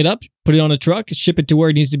 pack it up, put it on a truck, ship it to where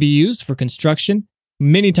it needs to be used for construction,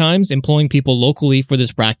 many times employing people locally for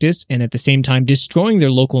this practice and at the same time destroying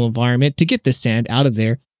their local environment to get the sand out of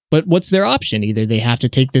there. But what's their option? Either they have to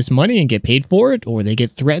take this money and get paid for it, or they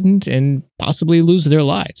get threatened and possibly lose their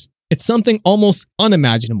lives. It's something almost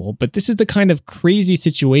unimaginable, but this is the kind of crazy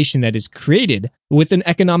situation that is created with an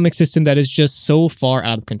economic system that is just so far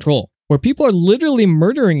out of control, where people are literally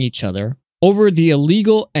murdering each other over the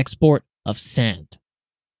illegal export of sand.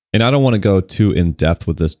 And I don't want to go too in depth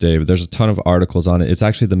with this, David. There's a ton of articles on it. It's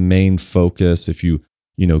actually the main focus. If you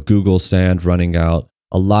Google sand running out,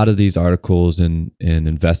 a lot of these articles and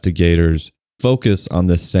investigators focus on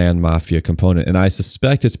this sand mafia component. And I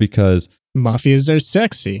suspect it's because mafias are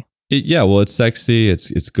sexy. It's sexy.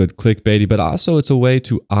 It's good clickbaity, but also it's a way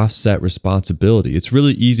to offset responsibility. It's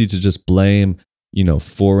really easy to just blame,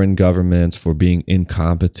 foreign governments for being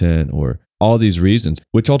incompetent or all these reasons,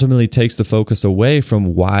 which ultimately takes the focus away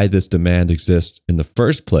from why this demand exists in the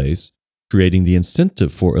first place, creating the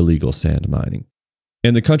incentive for illegal sand mining.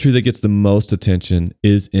 And the country that gets the most attention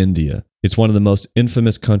is India. It's one of the most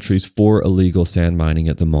infamous countries for illegal sand mining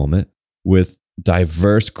at the moment, with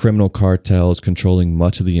diverse criminal cartels controlling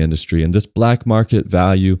much of the industry. And this black market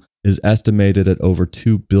value is estimated at over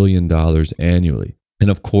 $2 billion annually. And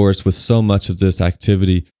of course, with so much of this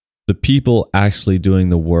activity, the people actually doing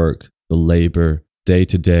the work, the labor, day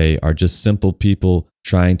to day, are just simple people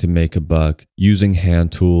trying to make a buck, using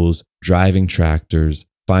hand tools, driving tractors,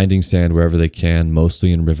 finding sand wherever they can,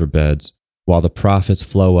 mostly in riverbeds, while the profits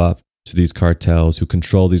flow up to these cartels who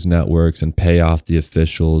control these networks and pay off the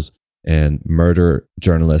officials and murder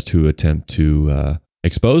journalists who attempt to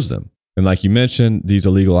expose them. And like you mentioned, these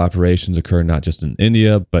illegal operations occur not just in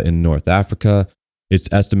India, but in North Africa.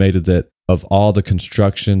 It's estimated that of all the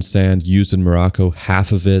construction sand used in Morocco,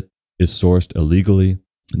 half of it is sourced illegally.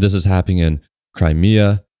 This is happening in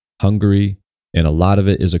Crimea, Hungary, and a lot of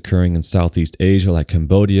it is occurring in Southeast Asia like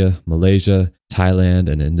Cambodia, Malaysia, Thailand,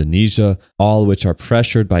 and Indonesia, all of which are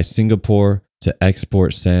pressured by Singapore to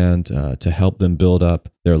export sand to help them build up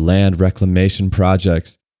their land reclamation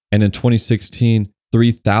projects. And in 2016,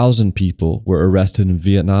 3,000 people were arrested in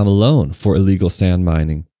Vietnam alone for illegal sand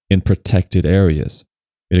mining in protected areas.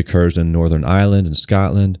 It occurs in Northern Ireland and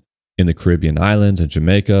Scotland, in the Caribbean islands and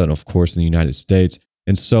Jamaica, and of course in the United States,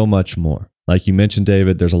 and so much more. Like you mentioned,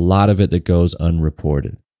 David, there's a lot of it that goes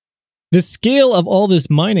unreported. The scale of all this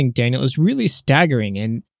mining, Daniel, is really staggering.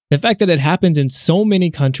 And the fact that it happens in so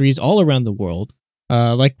many countries all around the world,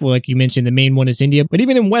 like you mentioned, the main one is India, but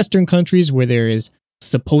even in Western countries where there is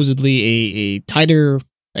supposedly a tighter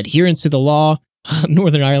adherence to the law,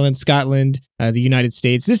 Northern Ireland, Scotland, the United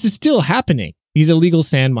States, this is still happening, these illegal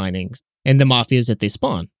sand minings and the mafias that they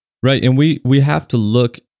spawn. Right. And we have to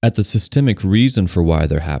look at the systemic reason for why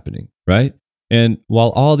they're happening, right? And while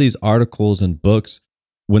all these articles and books,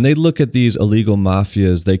 when they look at these illegal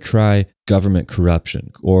mafias, they cry government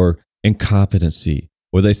corruption or incompetency,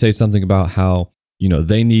 or they say something about how,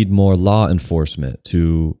 they need more law enforcement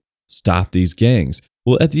to stop these gangs.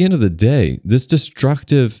 Well, at the end of the day, this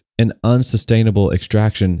destructive and unsustainable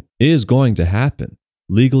extraction is going to happen,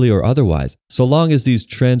 legally or otherwise, so long as these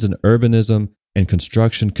trends in urbanism and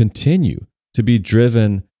construction continue to be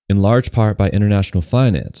driven in large part by international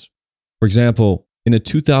finance. For example, in a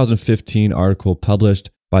 2015 article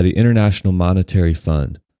published by the International Monetary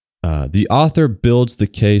Fund, the author builds the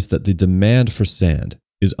case that the demand for sand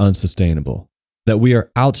is unsustainable, that we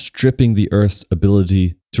are outstripping the Earth's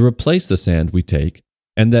ability to replace the sand we take,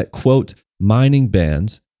 and that, quote, mining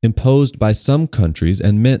bans imposed by some countries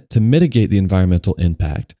and meant to mitigate the environmental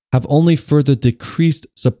impact have only further decreased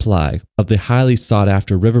supply of the highly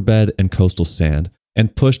sought-after riverbed and coastal sand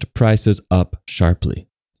and pushed prices up sharply,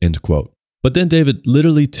 end quote. But then, David,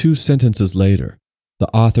 literally 2 sentences later, the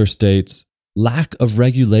author states, lack of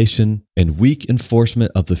regulation and weak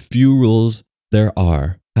enforcement of the few rules there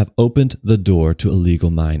are have opened the door to illegal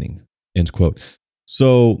mining, end quote.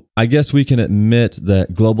 So I guess we can admit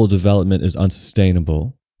that global development is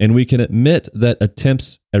unsustainable, and we can admit that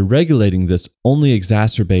attempts at regulating this only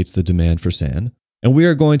exacerbates the demand for sand. And we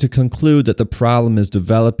are going to conclude that the problem is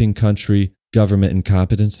developing country government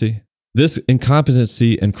incompetency. This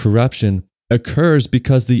incompetency and corruption occurs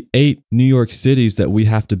because the 8 New York cities that we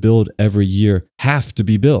have to build every year have to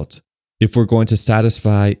be built if we're going to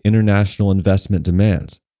satisfy international investment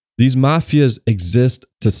demands. These mafias exist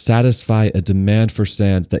to satisfy a demand for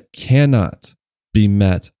sand that cannot be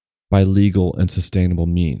met by legal and sustainable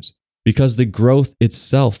means, because the growth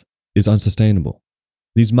itself is unsustainable.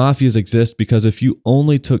 These mafias exist because if you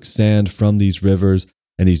only took sand from these rivers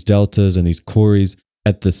and these deltas and these quarries,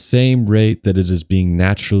 at the same rate that it is being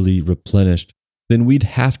naturally replenished, then we'd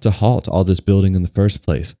have to halt all this building in the first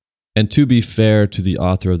place. And to be fair to the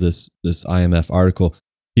author of this IMF article,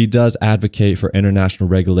 he does advocate for international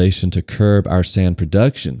regulation to curb our sand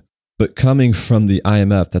production. But coming from the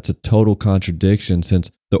IMF, that's a total contradiction, since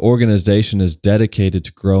the organization is dedicated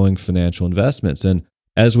to growing financial investments. And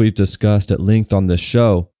as we've discussed at length on this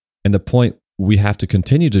show, and the point we have to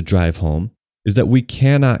continue to drive home, is that we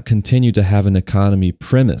cannot continue to have an economy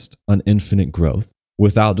premised on infinite growth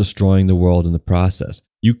without destroying the world in the process.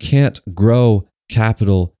 You can't grow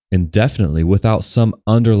capital indefinitely without some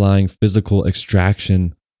underlying physical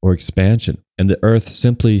extraction or expansion. And the earth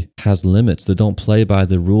simply has limits that don't play by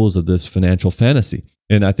the rules of this financial fantasy.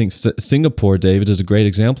 And I think Singapore, David, is a great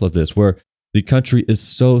example of this, where the country is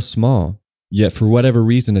so small, yet for whatever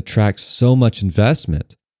reason attracts so much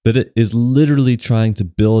investment that it is literally trying to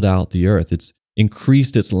build out the earth. It's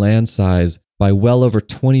increased its land size by well over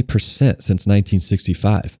 20% since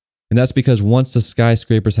 1965. And that's because once the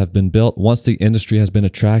skyscrapers have been built, once the industry has been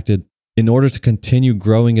attracted, in order to continue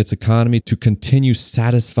growing its economy, to continue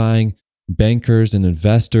satisfying bankers and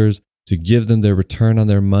investors, to give them their return on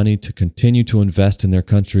their money, to continue to invest in their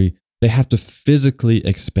country, they have to physically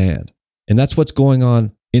expand. And that's what's going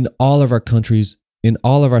on in all of our countries, in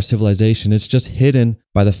all of our civilization. It's just hidden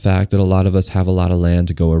by the fact that a lot of us have a lot of land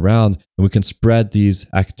to go around, and we can spread these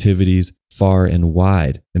activities far and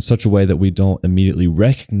wide in such a way that we don't immediately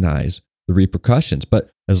recognize the repercussions. But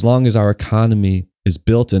as long as our economy is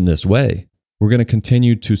built in this way, we're going to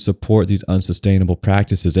continue to support these unsustainable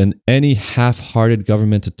practices. And any half-hearted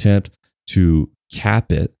government attempt to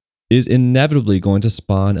cap it is inevitably going to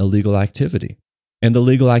spawn illegal activity. And the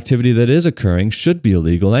legal activity that is occurring should be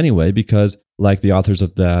illegal anyway, because like the authors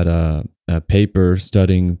of that paper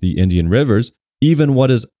studying the Indian rivers, even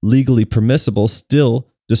what is legally permissible still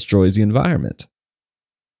destroys the environment.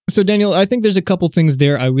 So Daniel, I think there's a couple things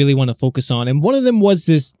there I really want to focus on. And one of them was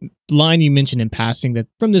this line you mentioned in passing that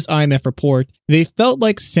from this IMF report, they felt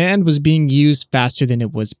like sand was being used faster than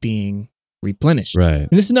it was being replenished. Right. And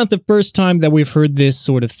this is not the first time that we've heard this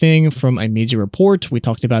sort of thing from a major report. We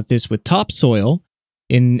talked about this with topsoil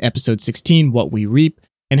in episode 16, What We Reap,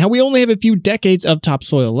 and how we only have a few decades of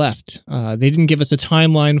topsoil left. They didn't give us a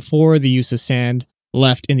timeline for the use of sand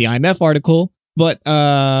left in the IMF article, but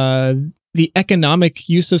the economic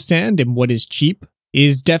use of sand and what is cheap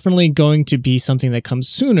is definitely going to be something that comes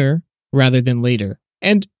sooner rather than later.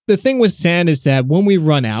 And the thing with sand is that when we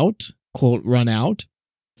run out, quote, run out,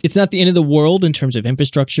 it's not the end of the world in terms of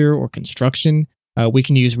infrastructure or construction. We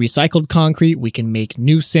can use recycled concrete, we can make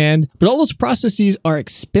new sand, but all those processes are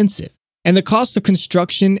expensive. And the cost of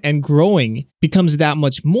construction and growing becomes that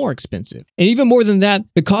much more expensive. And even more than that,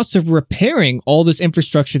 the cost of repairing all this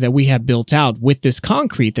infrastructure that we have built out with this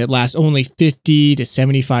concrete that lasts only 50 to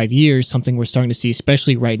 75 years, something we're starting to see,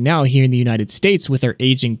 especially right now here in the United States with our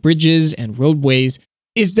aging bridges and roadways,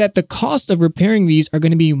 is that the cost of repairing these are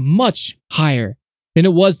going to be much higher than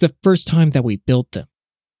it was the first time that we built them.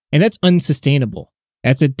 And that's unsustainable.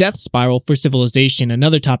 That's a death spiral for civilization,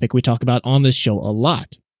 another topic we talk about on this show a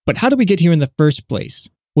lot. But how did we get here in the first place?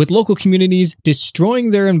 With local communities destroying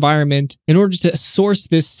their environment in order to source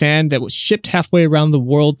this sand that was shipped halfway around the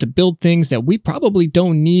world to build things that we probably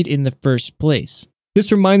don't need in the first place.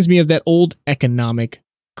 This reminds me of that old economic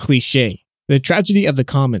cliche, the tragedy of the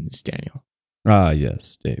commons, Daniel. Ah,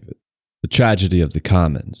 yes, David. The tragedy of the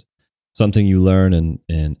commons. Something you learn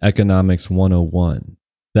in Economics 101.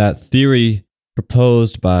 That theory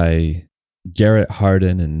proposed by Garrett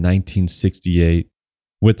Hardin in 1968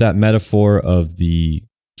 with that metaphor of the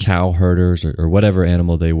cow herders or whatever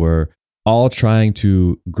animal they were, all trying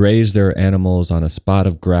to graze their animals on a spot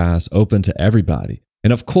of grass open to everybody.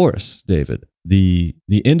 And of course, David, the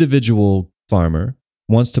individual farmer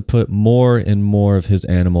wants to put more and more of his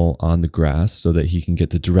animal on the grass so that he can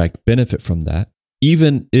get the direct benefit from that,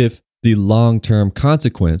 even if the long-term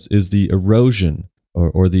consequence is the erosion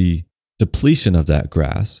or the depletion of that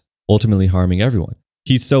grass, ultimately harming everyone.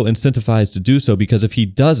 He's so incentivized to do so because if he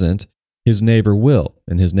doesn't, his neighbor will,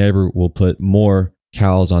 and his neighbor will put more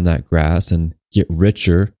cows on that grass and get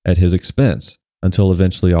richer at his expense until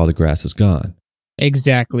eventually all the grass is gone.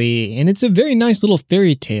 Exactly, and it's a very nice little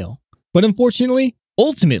fairy tale. But unfortunately,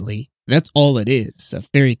 ultimately, that's all it is, a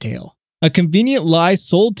fairy tale. A convenient lie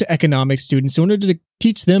sold to economics students in order to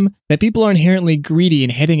teach them that people are inherently greedy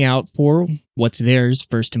and heading out for what's theirs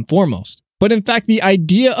first and foremost. But in fact, the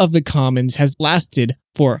idea of the commons has lasted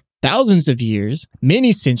for thousands of years,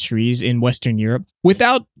 many centuries in Western Europe,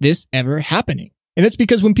 without this ever happening. And that's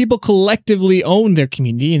because when people collectively own their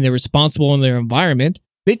community and they're responsible in their environment,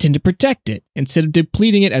 they tend to protect it instead of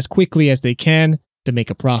depleting it as quickly as they can to make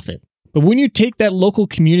a profit. But when you take that local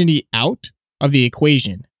community out of the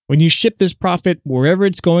equation, when you ship this profit wherever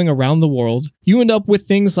it's going around the world, you end up with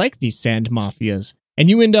things like these sand mafias. And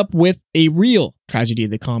you end up with a real tragedy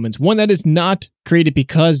of the commons, one that is not created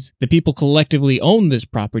because the people collectively own this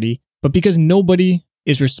property, but because nobody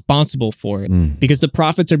is responsible for it, because the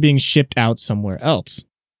profits are being shipped out somewhere else.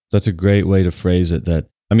 That's a great way to phrase it.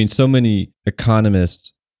 So many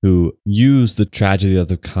economists who use the tragedy of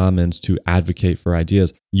the commons to advocate for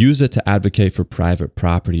ideas, use it to advocate for private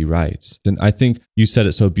property rights. And I think you said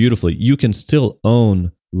it so beautifully. You can still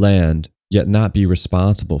own land, yet not be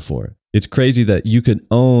responsible for it. It's crazy that you can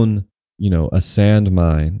own, a sand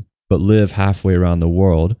mine, but live halfway around the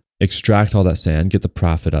world, extract all that sand, get the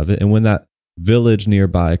profit of it. And when that village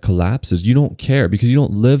nearby collapses, you don't care because you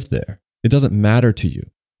don't live there. It doesn't matter to you.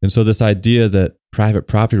 And so this idea that private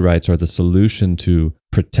property rights are the solution to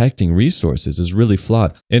protecting resources is really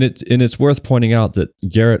flawed. And it's worth pointing out that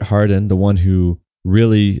Garrett Hardin, the one who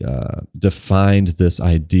really defined this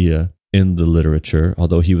idea in the literature,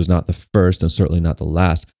 although he was not the first and certainly not the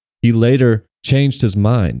last, he later changed his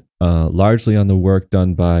mind, largely on the work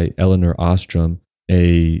done by Elinor Ostrom,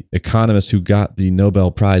 an economist who got the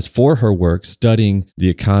Nobel Prize for her work studying the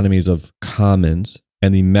economies of commons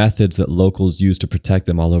and the methods that locals use to protect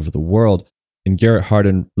them all over the world. And Garrett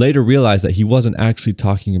Hardin later realized that he wasn't actually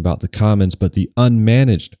talking about the commons, but the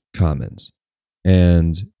unmanaged commons.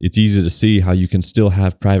 And it's easy to see how you can still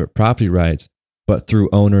have private property rights, but through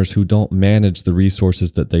owners who don't manage the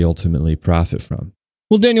resources that they ultimately profit from.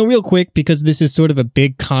 Well, Daniel, real quick, because this is sort of a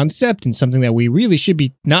big concept and something that we really should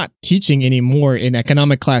be not teaching anymore in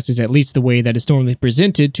economic classes, at least the way that it's normally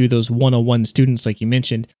presented to those 101 students like you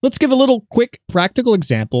mentioned. Let's give a little quick practical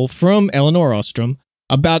example from Elinor Ostrom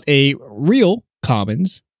about a real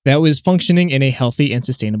commons that was functioning in a healthy and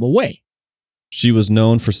sustainable way. She was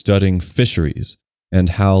known for studying fisheries and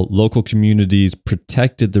how local communities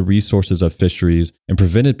protected the resources of fisheries and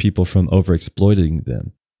prevented people from overexploiting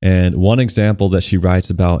them. And one example that she writes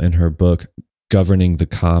about in her book, Governing the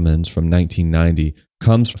Commons from 1990,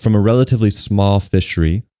 comes from a relatively small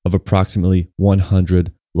fishery of approximately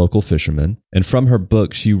 100 local fishermen. And from her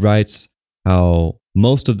book, she writes how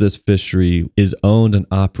most of this fishery is owned and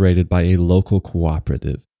operated by a local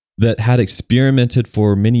cooperative that had experimented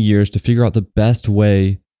for many years to figure out the best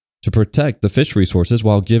way to protect the fish resources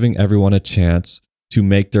while giving everyone a chance to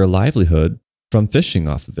make their livelihood from fishing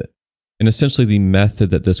off of it. And essentially the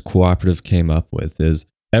method that this cooperative came up with is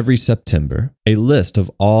every September, a list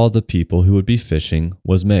of all the people who would be fishing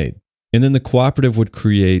was made. And then the cooperative would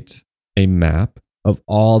create a map of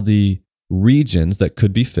all the regions that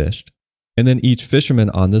could be fished. And then each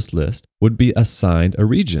fisherman on this list would be assigned a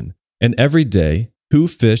region. And every day, who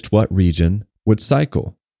fished what region would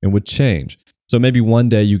cycle and would change. So maybe one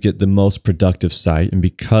day you get the most productive site, and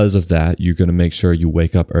because of that, you're going to make sure you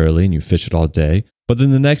wake up early and you fish it all day. But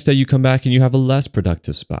then the next day you come back and you have a less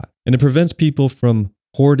productive spot. And it prevents people from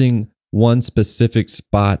hoarding one specific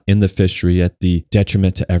spot in the fishery at the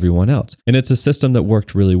detriment to everyone else. And it's a system that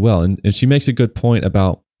worked really well. And she makes a good point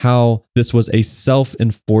about how this was a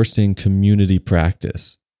self-enforcing community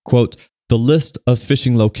practice. Quote, "The list of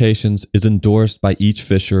fishing locations is endorsed by each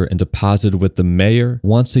fisher and deposited with the mayor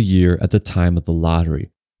once a year at the time of the lottery.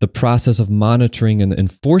 The process of monitoring and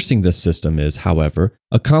enforcing this system is, however,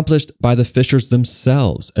 accomplished by the fishers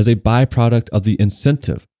themselves as a byproduct of the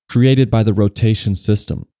incentive created by the rotation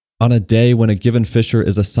system. On a day when a given fisher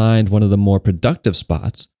is assigned one of the more productive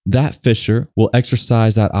spots, that fisher will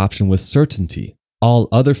exercise that option with certainty. All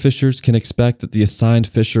other fishers can expect that the assigned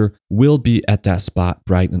fisher will be at that spot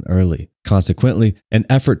bright and early. Consequently, an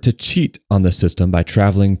effort to cheat on the system by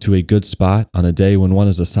traveling to a good spot on a day when one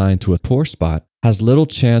is assigned to a poor spot has little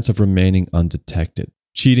chance of remaining undetected.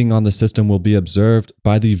 Cheating on the system will be observed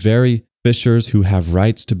by the very fishers who have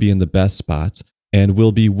rights to be in the best spots and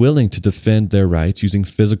will be willing to defend their rights using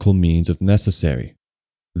physical means if necessary.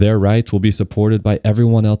 Their rights will be supported by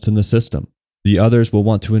everyone else in the system. The others will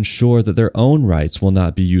want to ensure that their own rights will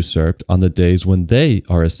not be usurped on the days when they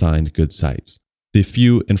are assigned good sites. The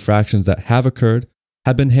few infractions that have occurred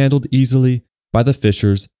have been handled easily by the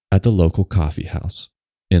fishers at the local coffee house."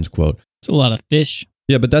 End quote. It's a lot of fish.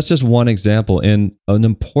 Yeah, but that's just one example. And an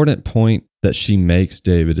important point that she makes,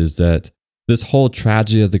 David, is that this whole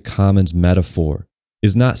tragedy of the commons metaphor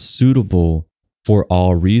is not suitable for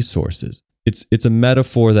all resources. It's a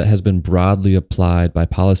metaphor that has been broadly applied by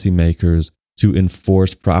policymakers to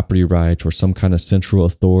enforce property rights or some kind of central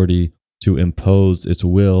authority to impose its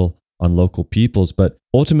will on local peoples. But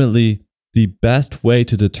ultimately, the best way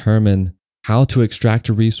to determine how to extract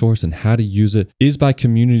a resource and how to use it is by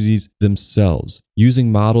communities themselves,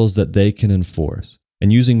 using models that they can enforce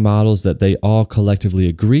and using models that they all collectively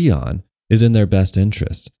agree on is in their best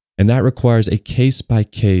interest. And that requires a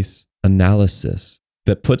case-by-case analysis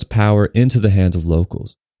that puts power into the hands of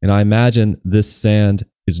locals. And I imagine this sand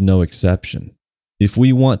is no exception. If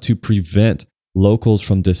we want to prevent locals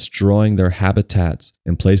from destroying their habitats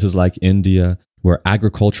in places like India, where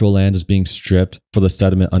agricultural land is being stripped for the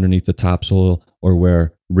sediment underneath the topsoil, or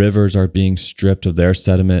where rivers are being stripped of their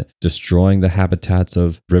sediment, destroying the habitats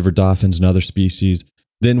of river dolphins and other species,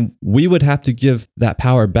 then we would have to give that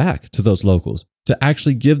power back to those locals to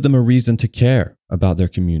actually give them a reason to care about their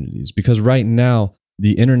communities. Because right now,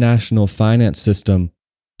 the international finance system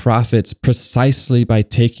profits precisely by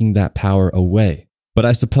taking that power away. But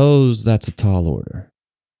I suppose that's a tall order.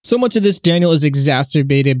 So much of this, Daniel, is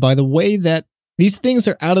exacerbated by the way that these things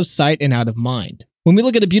are out of sight and out of mind. When we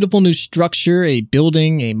look at a beautiful new structure, a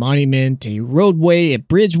building, a monument, a roadway, a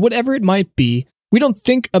bridge, whatever it might be, we don't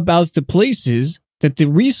think about the places that the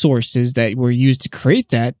resources that were used to create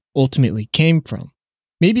that ultimately came from.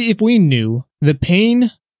 Maybe if we knew the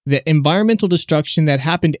pain, the environmental destruction that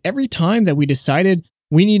happened every time that we decided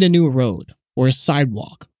we need a new road, or a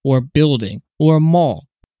sidewalk, or a building, or a mall,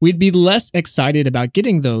 we'd be less excited about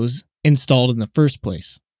getting those installed in the first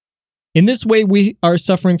place. In this way, we are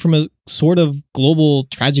suffering from a sort of global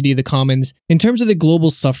tragedy of the commons in terms of the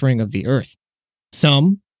global suffering of the earth.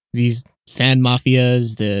 Some, these sand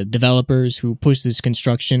mafias, the developers who push this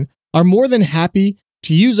construction, are more than happy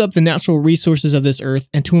to use up the natural resources of this earth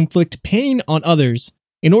and to inflict pain on others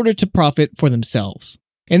in order to profit for themselves.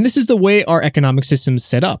 And this is the way our economic system is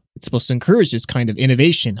set up. It's supposed to encourage this kind of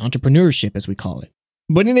innovation, entrepreneurship, as we call it.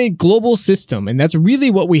 But in a global system, and that's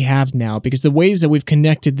really what we have now, because the ways that we've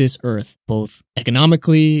connected this earth, both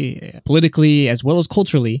economically, politically, as well as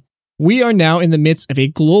culturally, we are now in the midst of a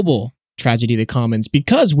global tragedy of the commons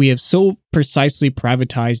because we have so precisely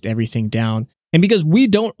privatized everything down, and because we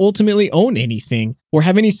don't ultimately own anything or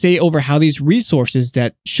have any say over how these resources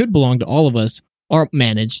that should belong to all of us are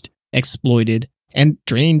managed, exploited, and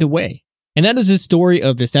drained away. And that is the story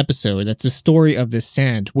of this episode. That's the story of this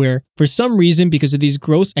sand, where for some reason, because of these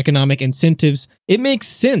gross economic incentives, it makes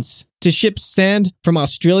sense to ship sand from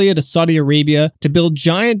Australia to Saudi Arabia to build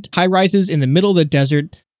giant high-rises in the middle of the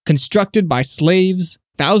desert, constructed by slaves,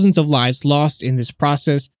 thousands of lives lost in this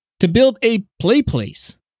process, to build a play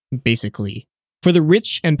place, basically, for the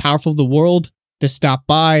rich and powerful of the world to stop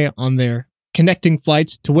by on their connecting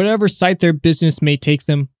flights to whatever site their business may take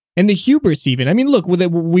them. And the hubris even. I mean, look,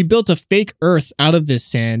 we built a fake earth out of this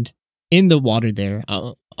sand in the water there,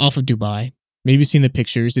 off of Dubai. Maybe you've seen the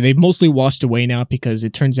pictures. They've mostly washed away now because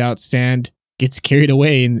it turns out sand gets carried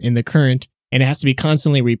away in the current and it has to be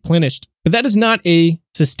constantly replenished. But that is not a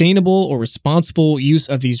sustainable or responsible use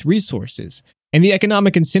of these resources. And the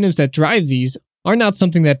economic incentives that drive these are not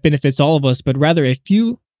something that benefits all of us, but rather a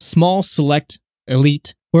few small, select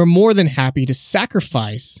elite who are more than happy to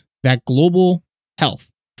sacrifice that global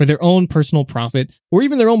health for their own personal profit, or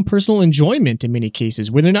even their own personal enjoyment in many cases,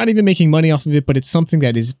 where they're not even making money off of it, but it's something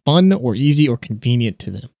that is fun or easy or convenient to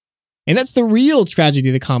them. And that's the real tragedy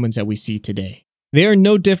of the commons that we see today. They are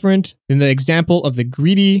no different than the example of the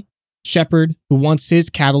greedy shepherd who wants his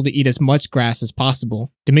cattle to eat as much grass as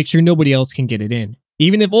possible to make sure nobody else can get it in.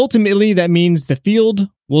 Even if ultimately that means the field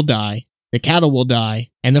will die, the cattle will die,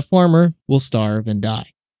 and the farmer will starve and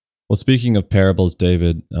die. Well, speaking of parables,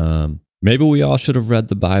 David, maybe we all should have read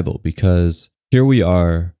the Bible, because here we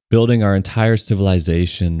are building our entire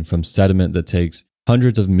civilization from sediment that takes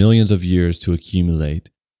hundreds of millions of years to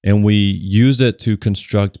accumulate. And we use it to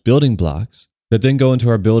construct building blocks that then go into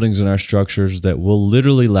our buildings and our structures that will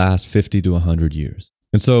literally last 50 to 100 years.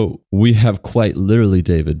 And so we have quite literally,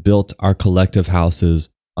 David, built our collective houses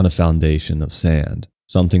on a foundation of sand,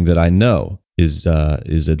 something that I know is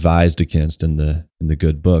advised against in the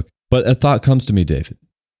good book. But a thought comes to me, David.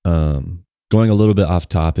 Going a little bit off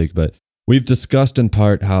topic, but we've discussed in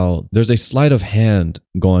part how there's a sleight of hand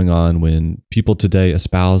going on when people today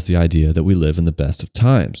espouse the idea that we live in the best of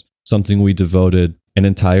times, something we devoted an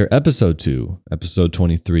entire episode to, episode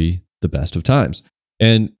 23, the best of times.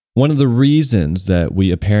 And one of the reasons that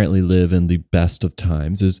we apparently live in the best of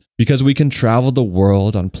times is because we can travel the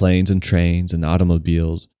world on planes and trains and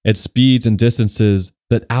automobiles at speeds and distances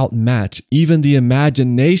that outmatch even the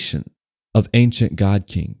imagination of ancient god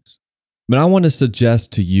kings. But I want to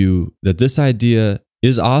suggest to you that this idea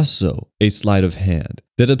is also a sleight of hand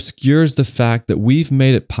that obscures the fact that we've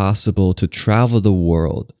made it possible to travel the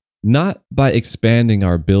world, not by expanding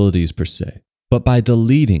our abilities per se, but by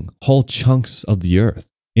deleting whole chunks of the earth.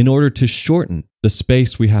 in order to shorten the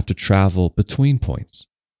space we have to travel between points.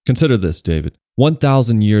 Consider this, David.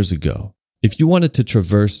 1,000 years ago, if you wanted to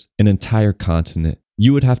traverse an entire continent,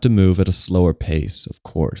 you would have to move at a slower pace, of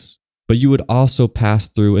course. But you would also pass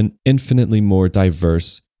through an infinitely more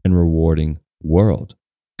diverse and rewarding world.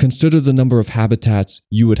 Consider the number of habitats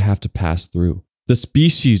you would have to pass through, the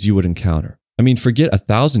species you would encounter. I mean, forget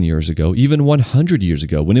 1,000 years ago, even 100 years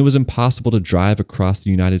ago, when it was impossible to drive across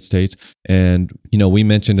the United States. And, we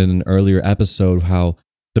mentioned in an earlier episode how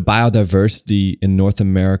the biodiversity in North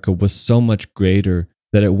America was so much greater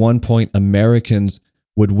that at one point Americans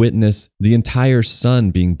would witness the entire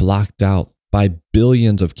sun being blocked out by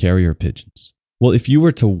billions of carrier pigeons. Well, if you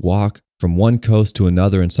were to walk from one coast to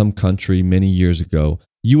another in some country many years ago,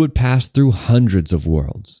 you would pass through hundreds of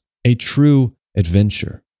worlds, a true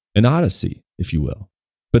adventure, an odyssey, if you will.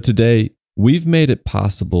 But today, we've made it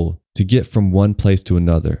possible to get from one place to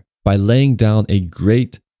another by laying down a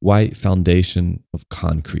great white foundation of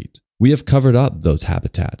concrete. We have covered up those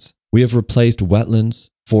habitats. We have replaced wetlands,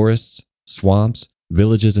 forests, swamps,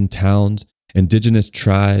 villages and towns, indigenous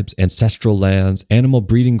tribes, ancestral lands, animal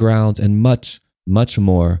breeding grounds, and much, much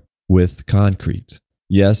more with concrete.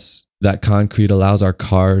 Yes, that concrete allows our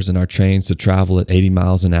cars and our trains to travel at 80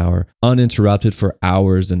 miles an hour, uninterrupted for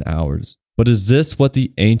hours and hours. But is this what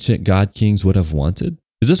the ancient god kings would have wanted?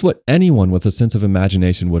 Is this what anyone with a sense of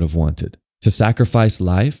imagination would have wanted? To sacrifice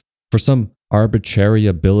life for some arbitrary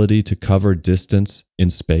ability to cover distance in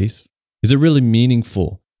space? Is it really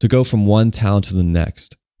meaningful to go from one town to the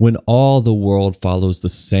next when all the world follows the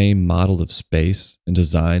same model of space and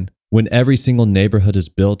design? When every single neighborhood is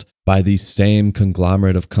built by these same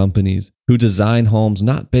conglomerate of companies who design homes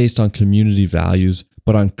not based on community values,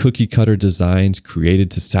 but on cookie-cutter designs created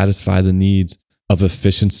to satisfy the needs of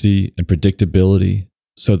efficiency and predictability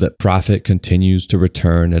so that profit continues to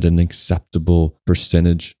return at an acceptable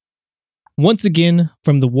percentage? Once again,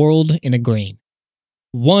 from the world in a grain.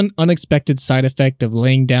 One unexpected side effect of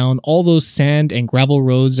laying down all those sand and gravel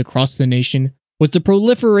roads across the nation was the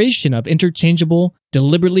proliferation of interchangeable,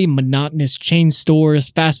 deliberately monotonous chain stores,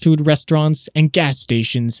 fast food restaurants, and gas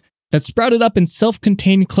stations that sprouted up in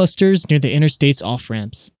self-contained clusters near the interstate's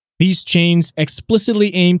off-ramps. These chains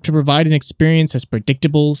explicitly aimed to provide an experience as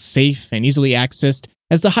predictable, safe, and easily accessed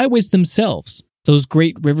as the highways themselves, those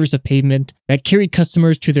great rivers of pavement that carried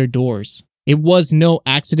customers to their doors. It was no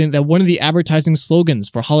accident that one of the advertising slogans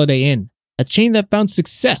for Holiday Inn, a chain that found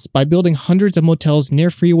success by building hundreds of motels near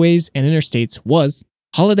freeways and interstates, was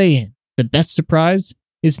Holiday Inn. The best surprise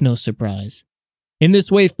is no surprise. In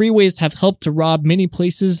this way, freeways have helped to rob many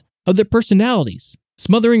places of their personalities,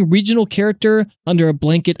 smothering regional character under a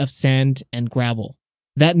blanket of sand and gravel.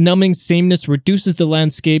 That numbing sameness reduces the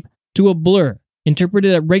landscape to a blur,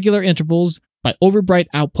 interpreted at regular intervals by overbright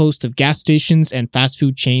outposts of gas stations and fast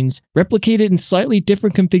food chains, replicated in slightly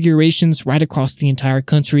different configurations right across the entire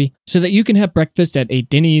country, so that you can have breakfast at a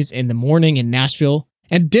Denny's in the morning in Nashville,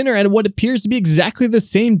 and dinner at what appears to be exactly the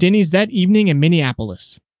same Denny's that evening in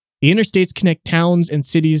Minneapolis. The interstates connect towns and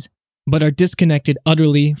cities, but are disconnected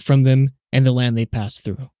utterly from them and the land they pass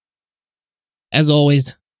through. As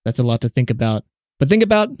always, that's a lot to think about, but think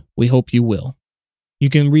about, we hope you will.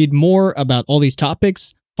 You can read more about all these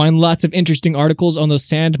topics, find lots of interesting articles on those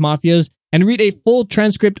sand mafias, and read a full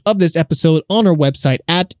transcript of this episode on our website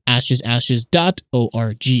at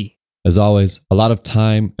ashesashes.org. As always, a lot of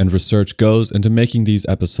time and research goes into making these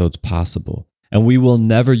episodes possible, and we will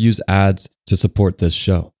never use ads to support this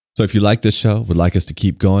show. So if you like this show, would like us to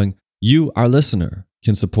keep going, you, our listener,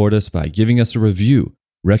 can support us by giving us a review,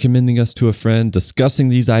 recommending us to a friend, discussing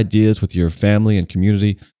these ideas with your family and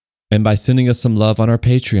community, and by sending us some love on our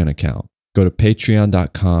Patreon account. Go to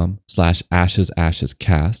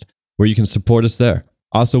patreon.com/ashesashescast, where you can support us there.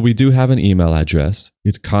 Also, we do have an email address.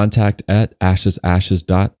 It's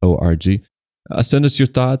contact@ashesashes.org. Send us your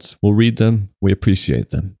thoughts. We'll read them. We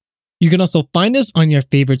appreciate them. You can also find us on your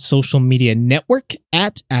favorite social media network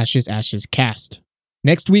at Ashes Ashes Cast.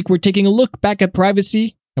 Next week, we're taking a look back at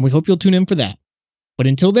privacy, and we hope you'll tune in for that. But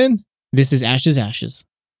until then, this is Ashes Ashes.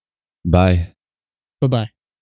 Bye. Bye-bye.